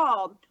 This is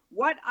called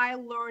What I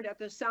Learned at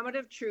the Summit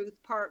of Truth,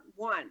 Part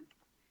 1.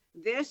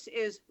 This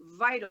is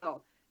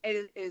vital.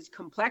 It is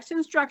complex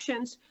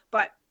instructions,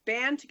 but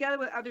band together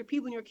with other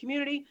people in your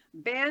community,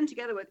 band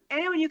together with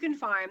anyone you can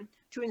find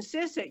to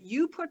insist that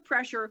you put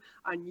pressure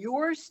on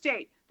your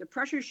state. The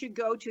pressure should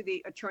go to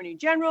the Attorney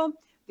General,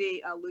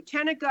 the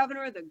Lieutenant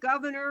Governor,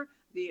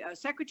 the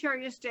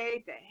Secretary of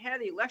State, the head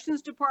of the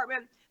Elections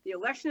Department, the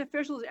election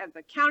officials at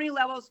the county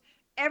levels,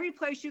 every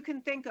place you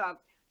can think of.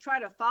 Try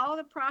to follow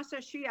the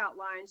process she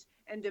outlines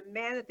and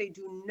demand that they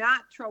do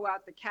not throw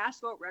out the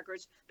cast vote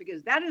records,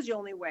 because that is the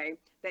only way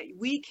that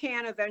we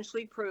can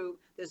eventually prove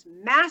this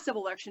massive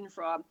election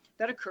fraud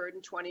that occurred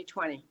in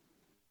 2020.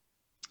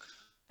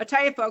 I'll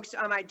tell you, folks,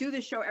 I do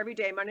this show every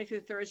day, Monday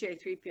through Thursday at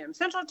 3 p.m.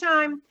 Central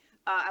Time.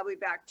 I'll be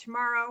back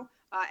tomorrow,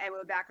 and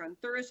we'll be back on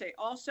Thursday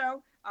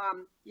also.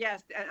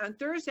 Yes, on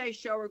Thursday's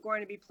show, we're going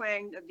to be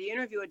playing the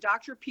interview with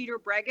Dr. Peter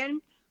Breggin,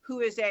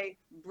 who is a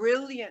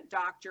brilliant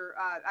doctor.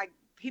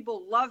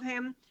 People love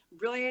him,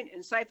 brilliant,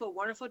 insightful,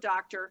 wonderful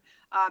doctor.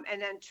 And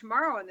then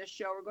tomorrow on this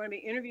show, we're going to be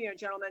interviewing a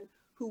gentleman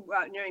who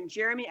named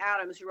Jeremy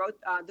Adams, who wrote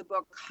the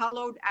book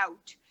Hollowed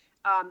Out,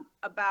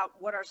 about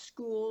what our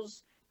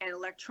schools and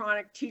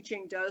electronic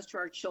teaching does to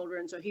our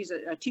children. So he's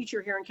a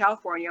teacher here in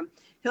California.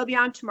 He'll be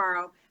on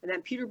tomorrow, and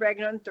then Peter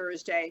Breggin on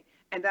Thursday.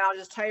 And then I'll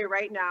just tell you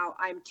right now,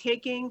 I'm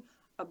taking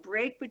a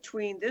break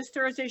between this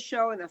Thursday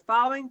show and the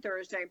following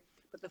Thursday.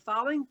 But the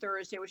following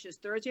Thursday, which is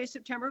Thursday,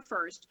 September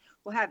 1st,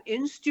 we'll have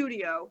in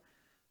studio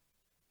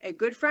a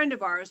good friend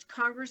of ours,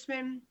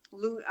 Congressman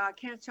Lou,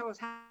 can't tell us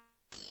how,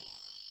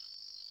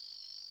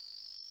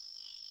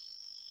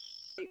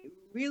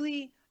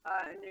 really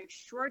an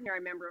extraordinary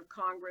member of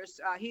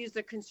Congress. He's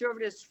the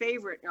conservatives'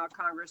 favorite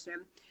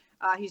congressman.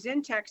 He's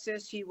in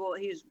Texas. He's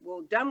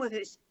done with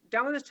his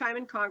time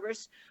in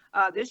Congress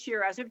this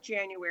year as of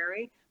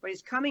January, but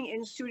he's coming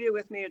in studio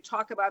with me to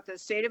talk about the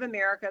state of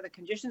America, the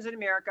conditions in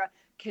America.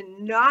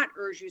 Cannot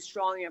urge you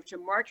strongly enough to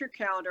mark your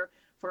calendar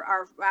for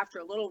after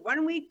a little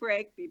 1 week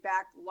break, be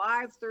back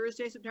live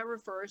Thursday, September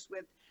 1st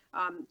with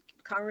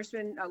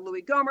Congressman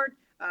Louis Gohmert.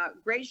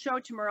 Great show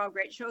tomorrow,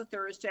 great show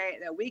Thursday,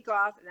 a week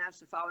off, and that's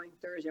the following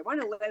Thursday. I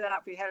wanted to lay that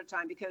out for you ahead of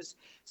time because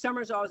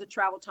summer is always a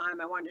travel time.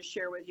 I wanted to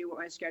share with you what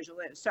my schedule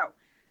is. So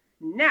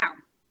now,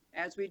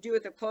 as we do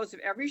at the close of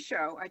every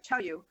show, I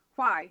tell you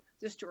why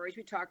the stories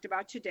we talked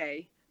about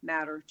today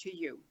matter to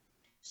you.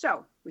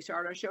 So we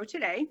start our show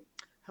today.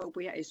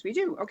 Yes, we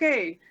do.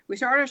 Okay, we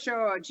start our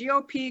show,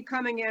 GOP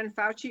coming in,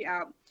 Fauci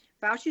out.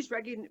 Fauci's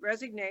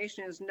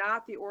resignation is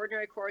not the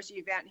ordinary course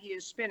event he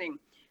is spinning.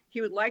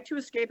 He would like to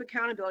escape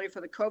accountability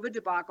for the COVID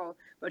debacle,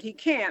 but he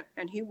can't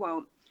and he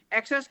won't.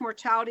 Excess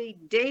mortality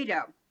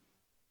data,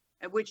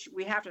 which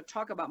we have to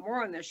talk about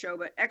more on this show,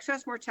 but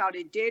excess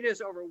mortality data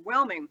is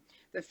overwhelming.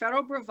 The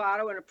federal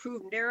bravado and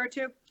approved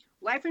narrative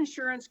Life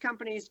insurance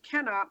companies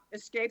cannot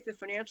escape the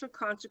financial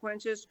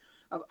consequences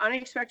of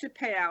unexpected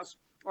payouts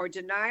or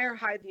deny or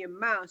hide the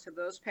amounts of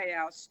those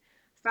payouts.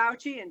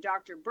 Fauci and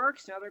Dr.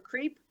 Birx and other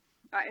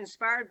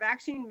inspired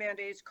vaccine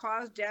mandates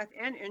cause death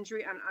and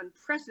injury on an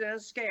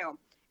unprecedented scale,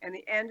 and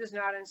the end is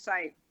not in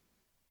sight.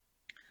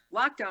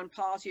 Lockdown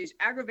policies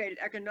aggravated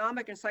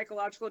economic and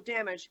psychological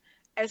damage,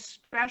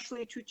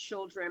 especially to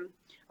children.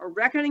 A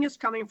reckoning is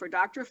coming for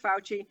Dr.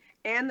 Fauci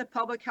and the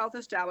public health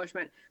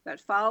establishment that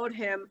followed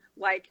him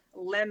like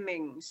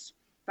lemmings.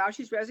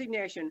 Fauci's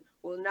resignation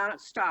will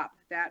not stop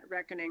that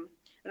reckoning.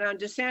 And on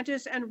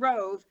DeSantis and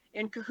Rove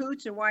in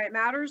Cahoots and why it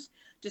matters,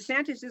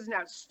 DeSantis is an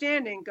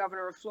outstanding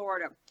governor of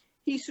Florida.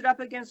 He stood up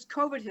against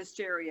COVID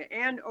hysteria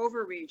and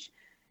overreach.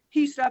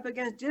 He stood up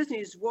against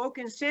Disney's woke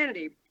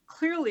insanity,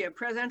 clearly a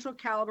presidential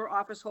caliber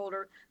office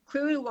holder,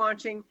 clearly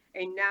launching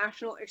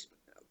national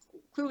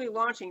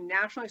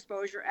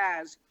exposure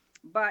ads.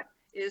 But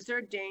is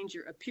there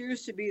danger?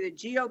 Appears to be the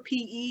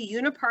GOP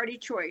uniparty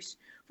choice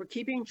for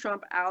keeping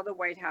Trump out of the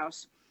White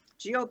House.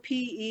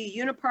 GOP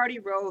uniparty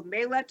Rove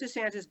may let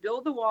DeSantis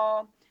build the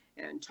wall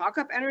and talk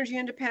up energy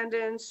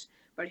independence,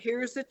 but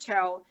here's the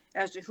tell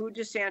as to who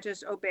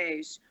DeSantis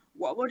obeys.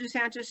 What will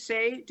DeSantis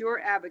say, do, or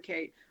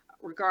advocate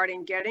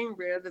regarding getting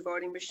rid of the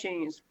voting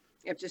machines?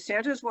 If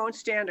DeSantis won't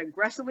stand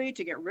aggressively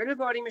to get rid of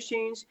voting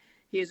machines,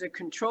 he is a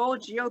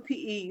controlled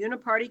GOP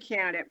uniparty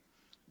candidate.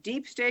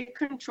 Deep state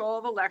control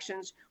of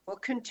elections will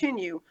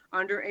continue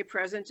under a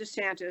President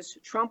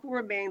DeSantis. Trump will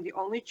remain the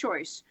only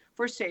choice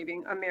for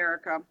saving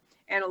America.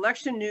 And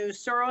election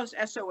news, Soros,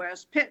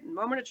 SOS, Pitt, and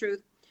Moment of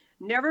Truth.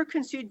 Never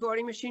concede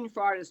voting machine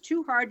fraud is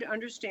too hard to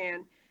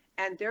understand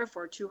and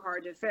therefore too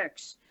hard to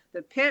fix.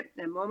 The Pitt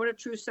and Moment of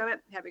Truth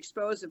Summit have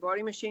exposed the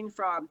voting machine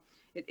fraud.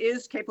 It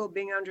is capable of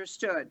being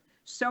understood.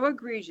 So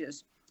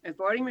egregious. If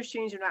voting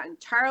machines are not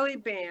entirely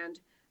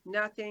banned,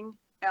 nothing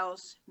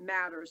else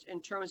matters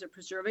in terms of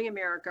preserving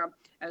America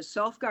as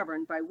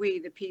self-governed by we,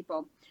 the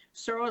people.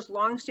 Soros'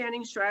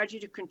 longstanding strategy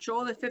to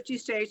control the 50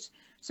 states'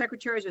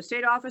 secretaries of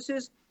state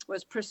offices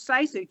was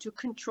precisely to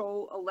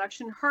control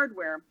election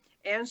hardware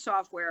and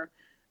software.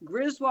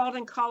 Griswold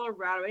in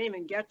Colorado, I didn't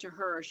even get to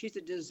her. She's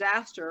a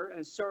disaster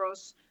as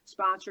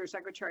Soros-sponsored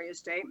Secretary of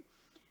State.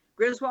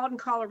 Griswold in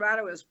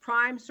Colorado is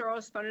prime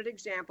Soros-funded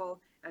example,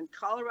 and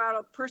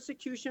Colorado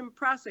prosecution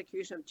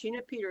of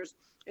Tina Peters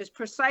is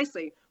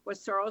precisely what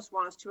Soros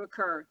wants to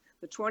occur.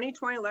 The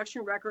 2020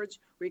 election records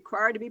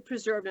required to be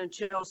preserved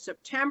until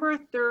September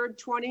 3rd,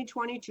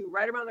 2022,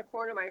 right around the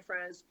corner, my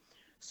friends.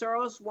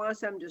 Soros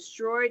wants them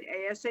destroyed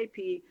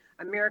ASAP.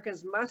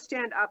 Americans must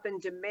stand up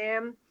and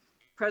demand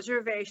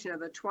preservation of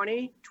the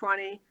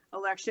 2020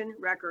 election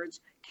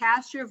records.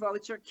 Cast your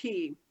votes are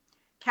key.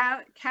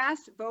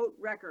 Cast vote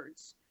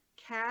records.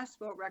 Cast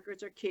vote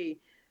records are key.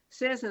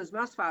 Citizens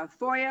must file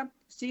FOIA,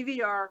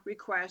 CVR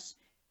requests,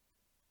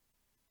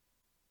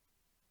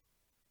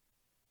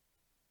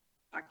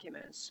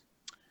 documents.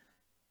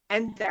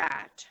 And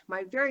that,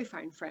 my very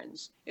fine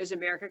friends, is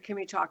America Can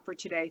We Talk for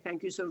today.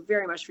 Thank you so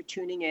very much for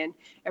tuning in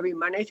every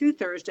Monday through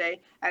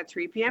Thursday at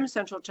 3 p.m.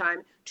 Central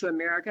Time to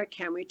America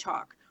Can We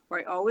Talk,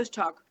 where I always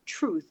talk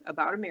truth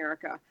about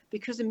America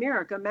because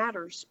America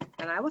matters.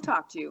 And I will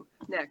talk to you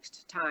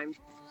next time.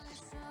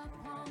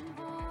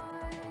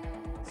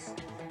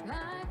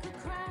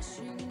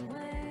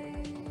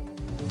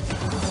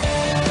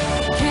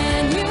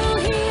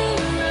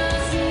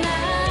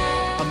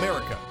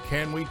 America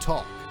Can We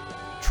Talk?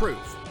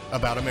 Truth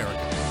about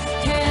America.